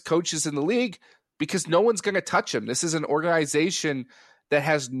safest coaches in the league because no one's going to touch him. This is an organization that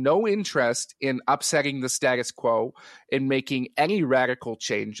has no interest in upsetting the status quo, in making any radical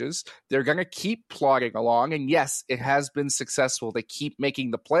changes. They're going to keep plodding along. And yes, it has been successful. They keep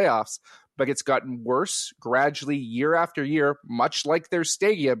making the playoffs, but it's gotten worse gradually year after year, much like their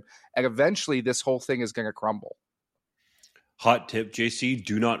stadium. And eventually this whole thing is going to crumble. Hot tip, JC,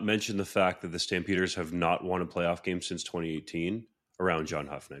 do not mention the fact that the Stampeders have not won a playoff game since 2018 around John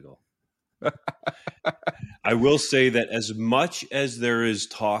Hufnagel. I will say that as much as there is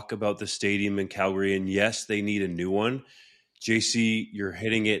talk about the stadium in Calgary, and yes, they need a new one, JC, you're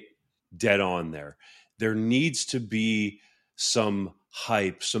hitting it dead on there. There needs to be some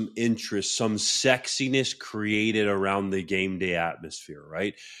hype, some interest, some sexiness created around the game day atmosphere,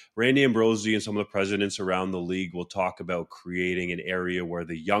 right? Randy Ambrosie and some of the presidents around the league will talk about creating an area where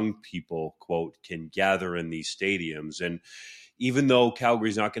the young people, quote, can gather in these stadiums. And even though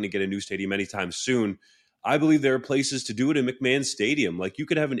Calgary's not going to get a new stadium anytime soon, I believe there are places to do it in McMahon Stadium. Like you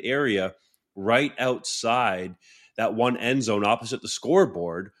could have an area right outside that one end zone opposite the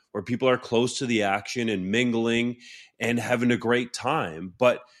scoreboard where people are close to the action and mingling and having a great time.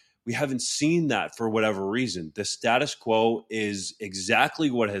 But we haven't seen that for whatever reason. The status quo is exactly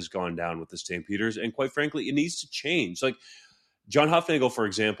what has gone down with the Stampeders. And quite frankly, it needs to change. Like John Hufnagel, for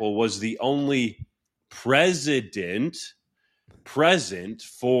example, was the only president present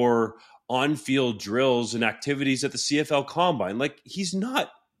for on-field drills and activities at the CFL Combine. Like, he's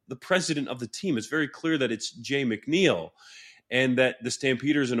not the president of the team. It's very clear that it's Jay McNeil, and that the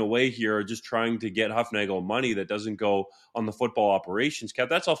Stampeders in a way here are just trying to get Hufnagel money that doesn't go on the football operations cap.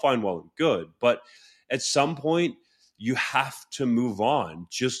 That's all fine, well, and good. But at some point, you have to move on,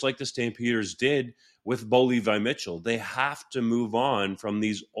 just like the Stampeders did with Bo Levi Mitchell. They have to move on from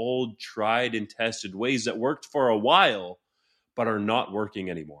these old, tried and tested ways that worked for a while, but are not working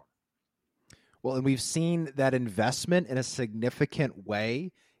anymore. Well, and we've seen that investment in a significant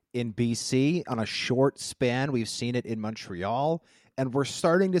way in BC on a short span. We've seen it in Montreal, and we're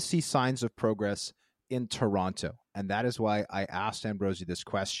starting to see signs of progress in Toronto. And that is why I asked Ambrosie this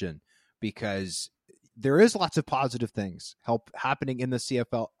question, because there is lots of positive things happening in the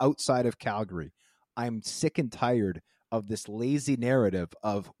CFL outside of Calgary. I'm sick and tired of this lazy narrative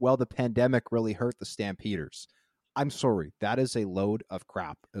of, well, the pandemic really hurt the Stampeders. I'm sorry, that is a load of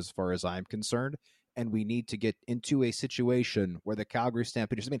crap as far as I'm concerned, and we need to get into a situation where the Calgary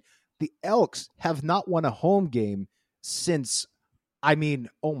Stampeders, the Elks have not won a home game since,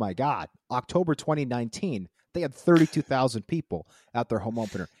 oh my God, October 2019. They had 32,000 people at their home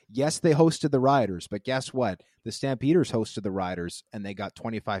opener. Yes, they hosted the Riders, but guess what? The Stampeders hosted the Riders, and they got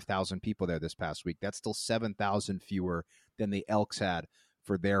 25,000 people there this past week. That's still 7,000 fewer than the Elks had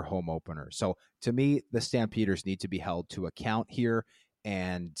for their home opener. So to me, the Stampeders need to be held to account here.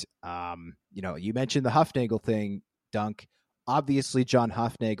 And, you mentioned the Hufnagel thing, Dunk. Obviously, John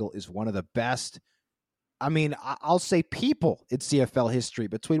Hufnagel is one of the best, I'll say people in CFL history,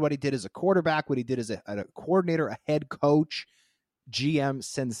 between what he did as a quarterback, what he did as a coordinator, a head coach, GM,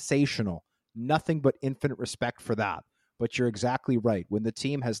 sensational. Nothing but infinite respect for that. But you're exactly right. When the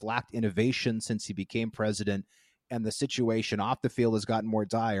team has lacked innovation since he became president, and the situation off the field has gotten more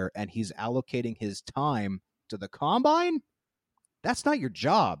dire, and he's allocating his time to the Combine, that's not your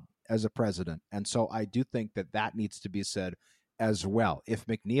job as a president. And so I do think that needs to be said as well. If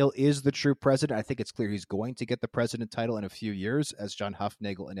McNeil is the true president, I think it's clear he's going to get the president title in a few years as John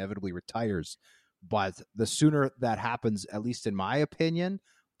Hufnagel inevitably retires. But the sooner that happens, at least in my opinion,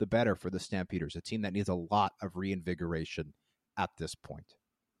 the better for the Stampeders, a team that needs a lot of reinvigoration at this point.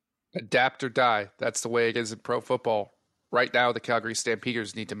 Adapt or die. That's the way it is in pro football. Right now, the Calgary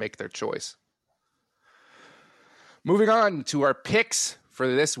Stampeders need to make their choice. Moving on to our picks for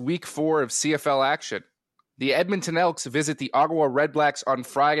this week 4 of CFL action. The Edmonton Elks visit the Ottawa Redblacks on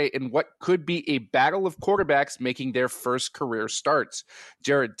Friday in what could be a battle of quarterbacks making their first career starts.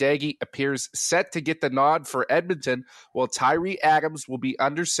 Jarrett Daggy appears set to get the nod for Edmonton, while Tyree Adams will be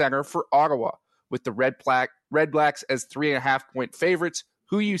under center for Ottawa, with the Redblacks as 3.5-point favorites.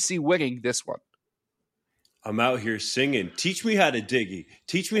 Who you see winning this one? I'm out here singing, teach me how to diggy,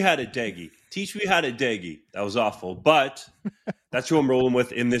 teach me how to daggy, teach me how to daggy. That was awful, but That's who I'm rolling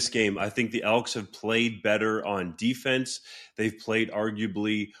with in this game. I think the Elks have played better on defense. They've played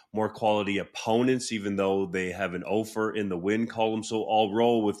arguably more quality opponents, even though they have an offer in the win column. So I'll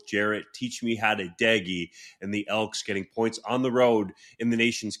roll with Jarrett. Teach me how to daggy, and the Elks getting points on the road in the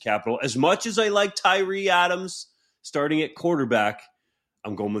nation's capital. As much as I like Tyree Adams starting at quarterback,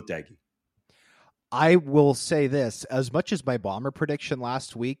 I'm going with daggy. I will say this, as much as my Bomber prediction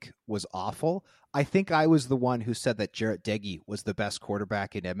last week was awful, I think I was the one who said that Jarrett Deggy was the best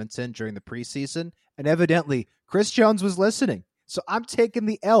quarterback in Edmonton during the preseason, and evidently Chris Jones was listening. So I'm taking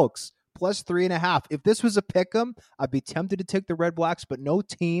the Elks plus 3.5. If this was a pick'em, I'd be tempted to take the Red Blacks, but no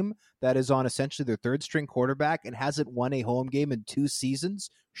team that is on essentially their third string quarterback and hasn't won a home game in 2 seasons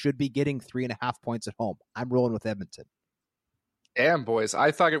should be getting 3.5 points at home. I'm rolling with Edmonton. Damn, boys.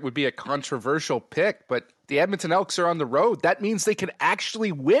 I thought it would be a controversial pick, but the Edmonton Elks are on the road. That means they can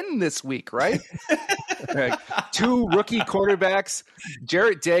actually win this week, right? Like, 2 rookie quarterbacks.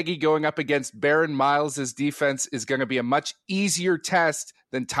 Jarrett Daggy going up against Baron Miles' defense is going to be a much easier test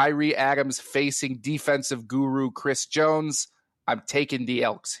than Tyree Adams facing defensive guru Chris Jones. I'm taking the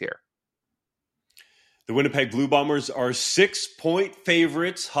Elks here. The Winnipeg Blue Bombers are 6-point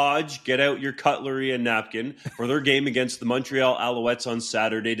favorites. Hodge, get out your cutlery and napkin for their game against the Montreal Alouettes on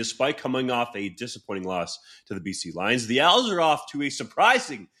Saturday. Despite coming off a disappointing loss to the BC Lions, the Owls are off to a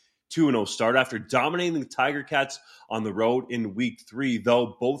surprising 2-0 start after dominating the Tiger Cats on the road in Week 3,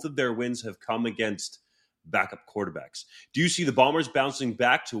 though both of their wins have come against backup quarterbacks. Do you see the Bombers bouncing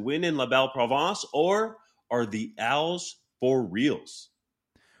back to win in La Belle Province, or are the Owls for reals?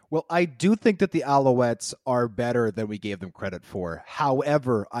 Well, I do think that the Alouettes are better than we gave them credit for.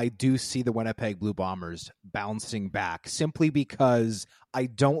 However, I do see the Winnipeg Blue Bombers bouncing back simply because I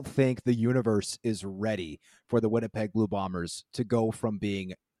don't think the universe is ready for the Winnipeg Blue Bombers to go from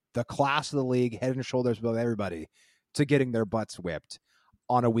being the class of the league, head and shoulders above everybody, to getting their butts whipped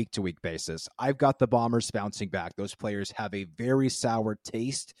on a week-to-week basis. I've got the Bombers bouncing back. Those players have a very sour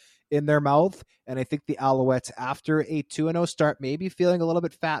taste in their mouth, and I think the Alouettes, after a 2-0 start, maybe feeling a little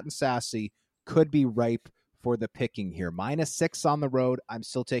bit fat and sassy, could be ripe for the picking here. -6 on the road. I'm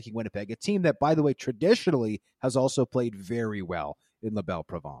still taking Winnipeg, a team that, by the way, traditionally has also played very well in La Belle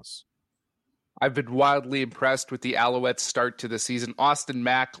Province. I've been wildly impressed with the Alouettes' start to the season. Austin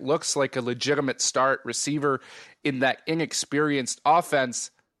Mack looks like a legitimate start receiver in that inexperienced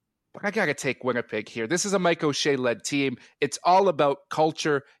offense. But I got to take Winnipeg here. This is a Mike O'Shea-led team. It's all about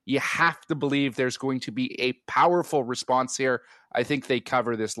culture. You have to believe there's going to be a powerful response here. I think they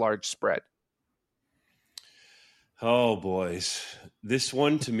cover this large spread. Oh, boys. This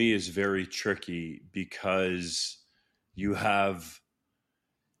one to me is very tricky because you have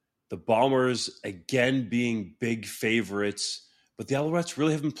the Bombers again being big favorites, but the Alouettes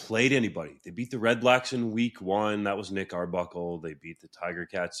really haven't played anybody. They beat the Red Blacks in Week 1. That was Nick Arbuckle. They beat the Tiger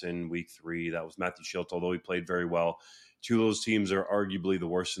Cats in Week 3. That was Matthew Schilt, although he played very well. 2 of those teams are arguably the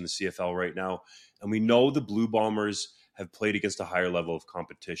worst in the CFL right now. And we know the Blue Bombers have played against a higher level of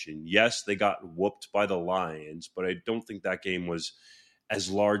competition. Yes, they got whooped by the Lions, but I don't think that game was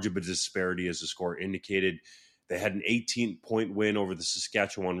as large of a disparity as the score indicated. They had an 18-point win over the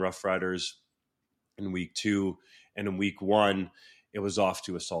Saskatchewan Roughriders in Week 2. And in Week 1, it was off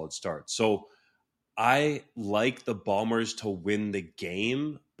to a solid start. So I like the Bombers to win the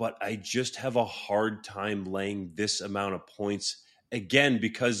game, but I just have a hard time laying this amount of points again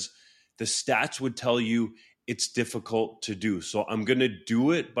because the stats would tell you it's difficult to do. So I'm going to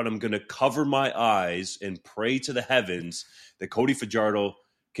do it, but I'm going to cover my eyes and pray to the heavens that Cody Fajardo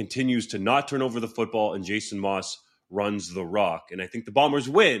continues to not turn over the football and Jason Moss runs the rock. And I think the Bombers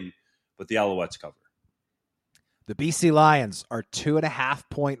win, but the Alouettes cover. The BC Lions are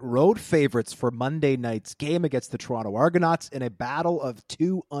 2.5-point road favorites for Monday night's game against the Toronto Argonauts in a battle of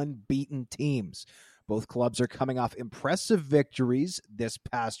 2 unbeaten teams. Both clubs are coming off impressive victories this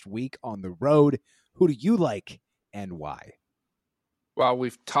past week on the road. Who do you like and why? Well,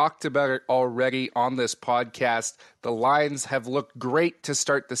 we've talked about it already on this podcast. The Lions have looked great to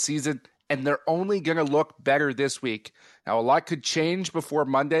start the season, and they're only going to look better this week. Now, a lot could change before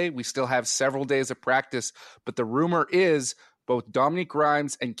Monday. We still have several days of practice, but the rumor is both Dominique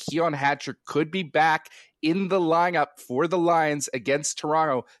Rhymes and Keon Hatcher could be back in the lineup for the Lions against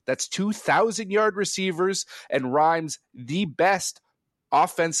Toronto. That's 2,000-yard receivers, and Rhymes, the best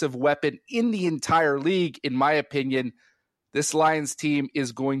offensive weapon in the entire league, in my opinion. This Lions team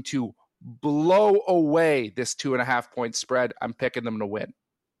is going to blow away this 2.5-point spread. I'm picking them to win.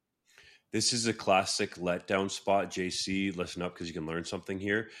 This is a classic letdown spot, JC. Listen up because you can learn something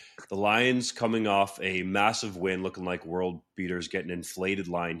here. The Lions coming off a massive win, looking like world beaters, getting an inflated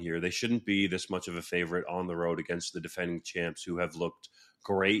line here. They shouldn't be this much of a favorite on the road against the defending champs who have looked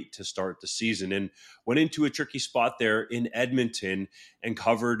great to start the season and went into a tricky spot there in Edmonton and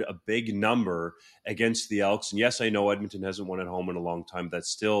covered a big number against the Elks. And yes, I know Edmonton hasn't won at home in a long time. That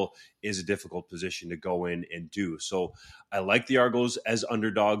still is a difficult position to go in and do. So I like the Argos as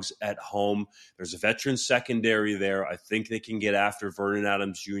underdogs at home. There's a veteran secondary there. I think they can get after Vernon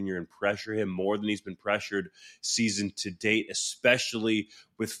Adams Jr. and pressure him more than he's been pressured season to date, especially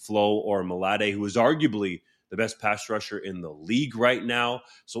with Flo or Malade, who is arguably the best pass rusher in the league right now.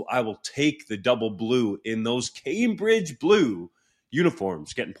 So I will take the double blue in those Cambridge blue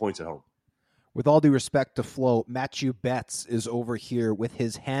uniforms, getting points at home. With all due respect to Flo, Matthew Betts is over here with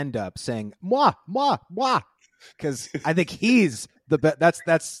his hand up saying, moi, moi, moi, because I think he's the best.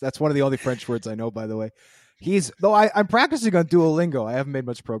 That's one of the only French words I know, by the way. I'm practicing on Duolingo. I haven't made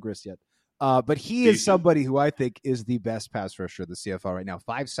much progress yet. But he is somebody who I think is the best pass rusher of the CFL right now.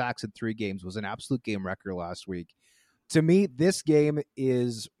 5 sacks in 3 games was an absolute game record last week. To me, this game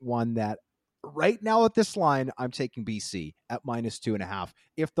is one that right now at this line, I'm taking BC at -2.5.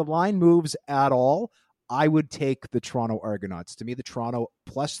 If the line moves at all, I would take the Toronto Argonauts. To me, the Toronto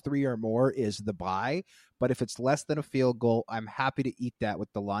 +3 or more is the buy. But if it's less than a field goal, I'm happy to eat that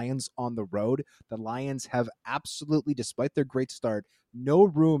with the Lions on the road. The Lions have absolutely, despite their great start, no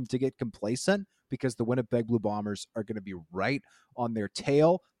room to get complacent because the Winnipeg Blue Bombers are going to be right on their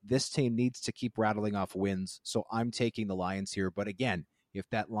tail. This team needs to keep rattling off wins. So I'm taking the Lions here. But again, if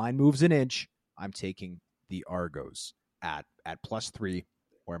that line moves an inch, I'm taking the Argos at +3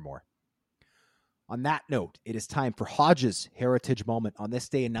 or more. On that note, it is time for Hodges' heritage moment. On this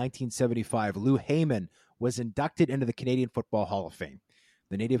day in 1975, Lou Heyman was inducted into the Canadian Football Hall of Fame.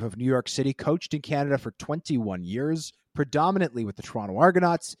 The native of New York City coached in Canada for 21 years, predominantly with the Toronto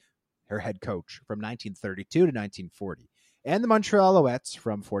Argonauts, her head coach from 1932 to 1940, and the Montreal Alouettes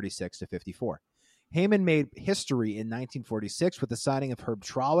from 46 to 54. Heyman made history in 1946 with the signing of Herb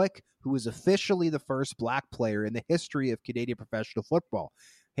Trawick, who was officially the first black player in the history of Canadian professional football.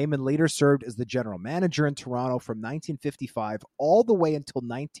 Heyman later served as the general manager in Toronto from 1955 all the way until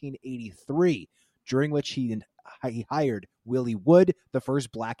 1983, during which he hired Willie Wood, the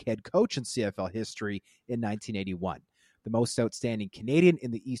first black head coach in CFL history, in 1981. The most outstanding Canadian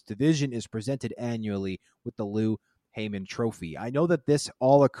in the East Division is presented annually with the Lou Heyman Trophy. I know that this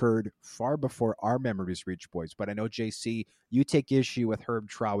all occurred far before our memories reach, boys, but I know, JC, you take issue with Herb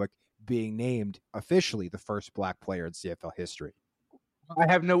Trawick being named officially the first black player in CFL history. I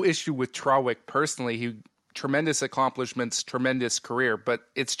have no issue with Trawick personally. He tremendous accomplishments, tremendous career, but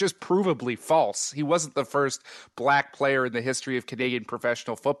it's just provably false. He wasn't the first black player in the history of Canadian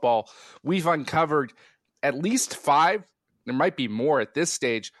professional football. We've uncovered at least 5, there might be more at this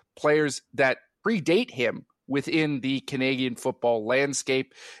stage, players that predate him within the Canadian football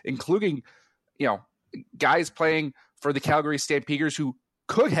landscape, including, guys playing for the Calgary Stampeders who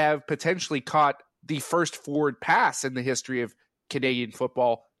could have potentially caught the first forward pass in the history of Canadian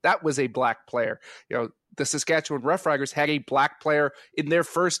football. That was a black player. The Saskatchewan Roughriders had a black player in their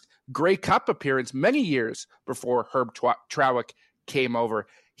first Grey Cup appearance many years before Herb Trawick came over.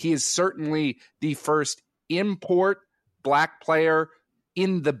 He is certainly the first import black player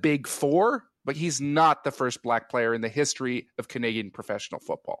in the Big Four, but he's not the first black player in the history of Canadian professional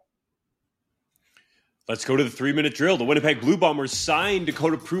football. Let's go to the 3-minute drill. The Winnipeg Blue Bombers signed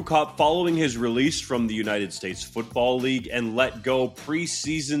Dakota Prukop following his release from the United States Football League and let go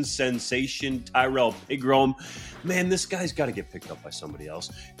preseason sensation Tyrell Pigrome. Man, this guy's got to get picked up by somebody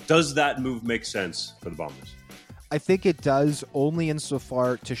else. Does that move make sense for the Bombers? I think it does, only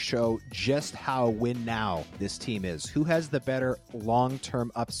insofar to show just how win now this team is. Who has the better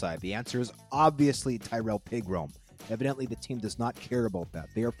long-term upside? The answer is obviously Tyrell Pigrome. Evidently, the team does not care about that.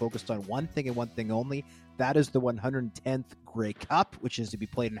 They are focused on one thing and one thing only. That is the 110th Grey Cup, which is to be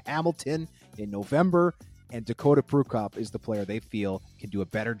played in Hamilton in November. And Dakota Prukop is the player they feel can do a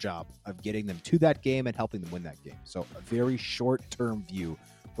better job of getting them to that game and helping them win that game. So a very short-term view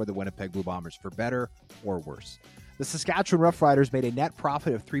for the Winnipeg Blue Bombers, for better or worse. The Saskatchewan Roughriders made a net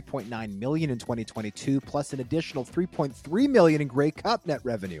profit of $3.9 million in 2022, plus an additional $3.3 million in Grey Cup net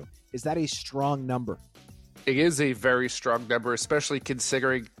revenue. Is that a strong number? It is a very strong number, especially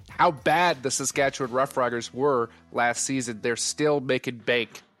considering how bad the Saskatchewan Roughriders were last season. They're still making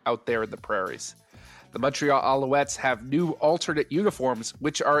bank out there in the prairies. The Montreal Alouettes have new alternate uniforms,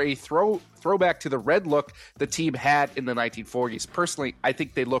 which are a throwback to the red look the team had in the 1940s. Personally, I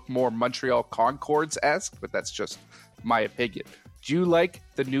think they look more Montreal Concords-esque, but that's just my opinion. Do you like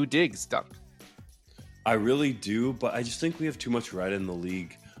the new digs, Dunk? I really do, but I just think we have too much red in the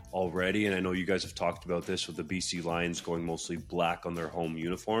league already, and I know you guys have talked about this with the BC Lions going mostly black on their home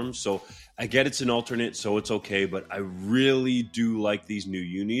uniforms. So I get it's an alternate, so it's okay, but I really do like these new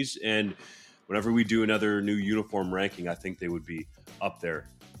unis, and whenever we do another new uniform ranking, I think they would be up there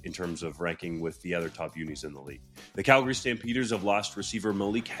in terms of ranking with the other top unis in the league. The Calgary Stampeders have lost receiver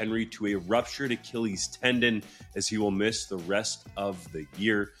Malik Henry to a ruptured Achilles tendon, as he will miss the rest of the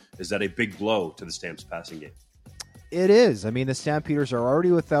year. Is that a big blow to the Stamps passing game? It is. I mean, the Stampeders are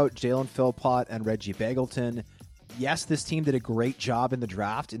already without Jalen Philpott and Reggie Begelton. Yes, this team did a great job in the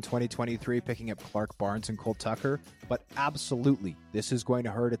draft in 2023, picking up Clark Barnes and Cole Tucker, but absolutely, this is going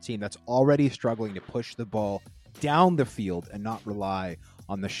to hurt a team that's already struggling to push the ball down the field and not rely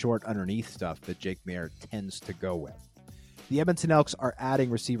on the short underneath stuff that Jake Mayer tends to go with. The Edmonton Elks are adding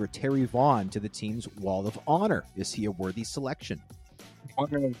receiver Terry Vaughn to the team's wall of honor. Is he a worthy selection?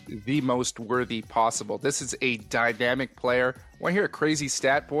 One of the most worthy possible. This is a dynamic player. Want to hear a crazy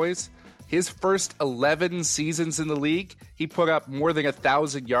stat, boys? His first 11 seasons in the league, he put up more than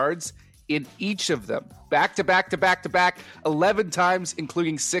 1,000 yards in each of them. Back to back to back to back, 11 times,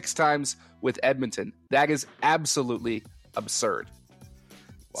 including 6 times with Edmonton. That is absolutely absurd.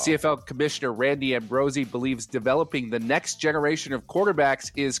 Wow. CFL Commissioner Randy Ambrosie believes developing the next generation of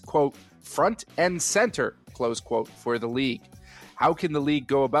quarterbacks is, quote, front and center, close quote, for the league. How can the league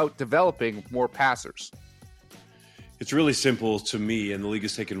go about developing more passers? It's really simple to me, and the league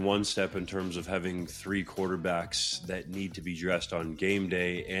has taken one step in terms of having 3 quarterbacks that need to be dressed on game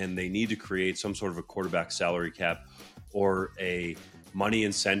day, and they need to create some sort of a quarterback salary cap or a money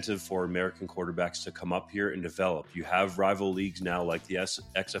incentive for American quarterbacks to come up here and develop. You have rival leagues now like the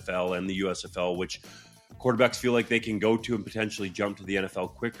XFL and the USFL, which quarterbacks feel like they can go to and potentially jump to the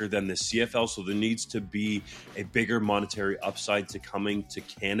NFL quicker than the CFL. So there needs to be a bigger monetary upside to coming to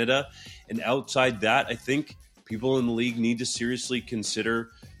Canada. And outside that, I think people in the league need to seriously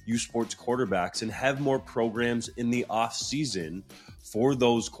consider U Sports quarterbacks and have more programs in the off season for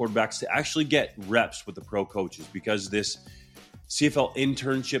those quarterbacks to actually get reps with the pro coaches, because this CFL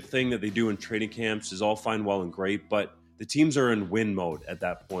internship thing that they do in training camps is all fine, well, and great, but the teams are in win mode at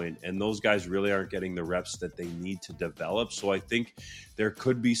that point, and those guys really aren't getting the reps that they need to develop. So I think there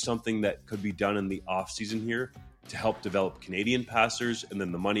could be something that could be done in the offseason here to help develop Canadian passers, and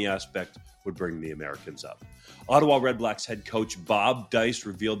then the money aspect would bring the Americans up. Ottawa Redblacks head coach Bob Dice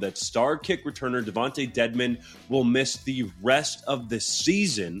revealed that star kick returner Devontae Dedmon will miss the rest of the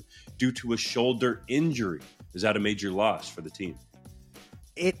season due to a shoulder injury. Is that a major loss for the team?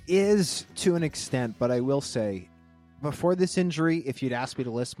 It is to an extent, but I will say, before this injury, if you'd asked me to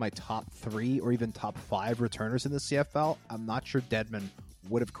list my top 3 or even top 5 returners in the CFL, I'm not sure Dedmon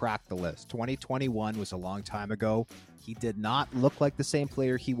would have cracked the list. 2021 was a long time ago. He did not look like the same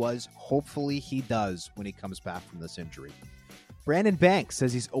player he was. Hopefully he does when he comes back from this injury. Brandon Banks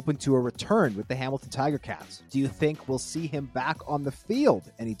says he's open to a return with the Hamilton Tiger Cats. Do you think we'll see him back on the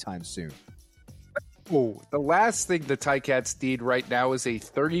field anytime soon? Oh, the last thing the Ticats need right now is a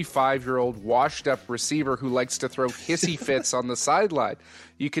 35-year-old washed-up receiver who likes to throw hissy fits on the sideline.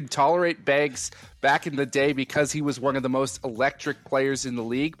 You can tolerate Banks back in the day because he was one of the most electric players in the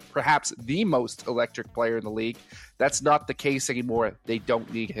league, perhaps the most electric player in the league. That's not the case anymore. They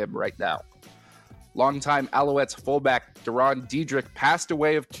don't need him right now. Longtime Alouettes fullback Deron Diedrich passed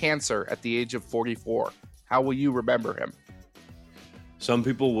away of cancer at the age of 44. How will you remember him? Some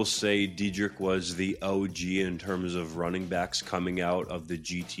people will say Diedrich was the OG in terms of running backs coming out of the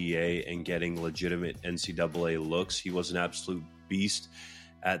GTA and getting legitimate NCAA looks. He was an absolute beast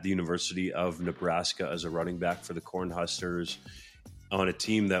at the University of Nebraska as a running back for the Cornhuskers on a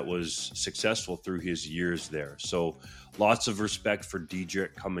team that was successful through his years there. So lots of respect for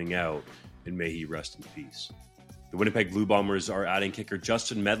Diedrich coming out, and may he rest in peace. The Winnipeg Blue Bombers are adding kicker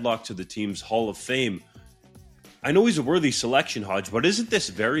Justin Medlock to the team's Hall of Fame. I know he's a worthy selection, Hodge, but isn't this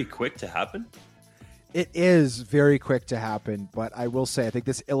very quick to happen? It is very quick to happen, but I will say I think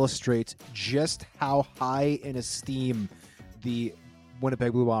this illustrates just how high in esteem the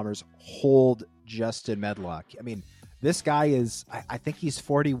Winnipeg Blue Bombers hold Justin Medlock. I mean, this guy is, I think he's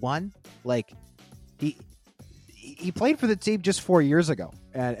 41. Like, he played for the team just 4 years ago.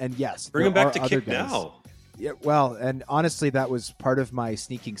 And yes, bring him back to kick now. Yeah, well, and honestly, that was part of my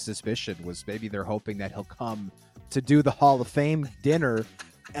sneaking suspicion, was maybe they're hoping that he'll come to do the Hall of Fame dinner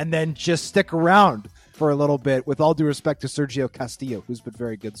and then just stick around for a little bit, with all due respect to Sergio Castillo, who's been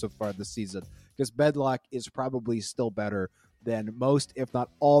very good so far this season, because Medlock is probably still better than most, if not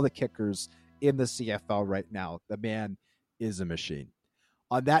all, the kickers in the CFL right now. The man is a machine.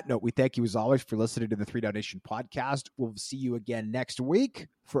 On that note, we thank you as always for listening to the 3 Down Nation podcast. We'll see you again next week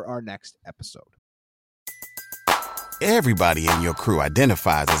for our next episode. Everybody in your crew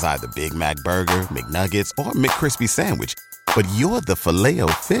identifies as either Big Mac Burger, McNuggets, or McCrispy Sandwich. But you're the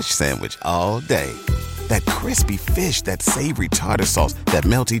Filet-O-Fish Sandwich all day. That crispy fish, that savory tartar sauce, that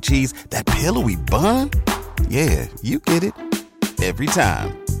melty cheese, that pillowy bun. Yeah, you get it. Every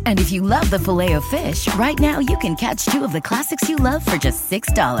time. And if you love the Filet-O-Fish, right now you can catch 2 of the classics you love for just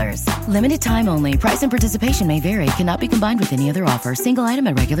 $6. Limited time only. Price and participation may vary. Cannot be combined with any other offer. Single item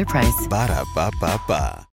at regular price. Ba-da-ba-ba-ba.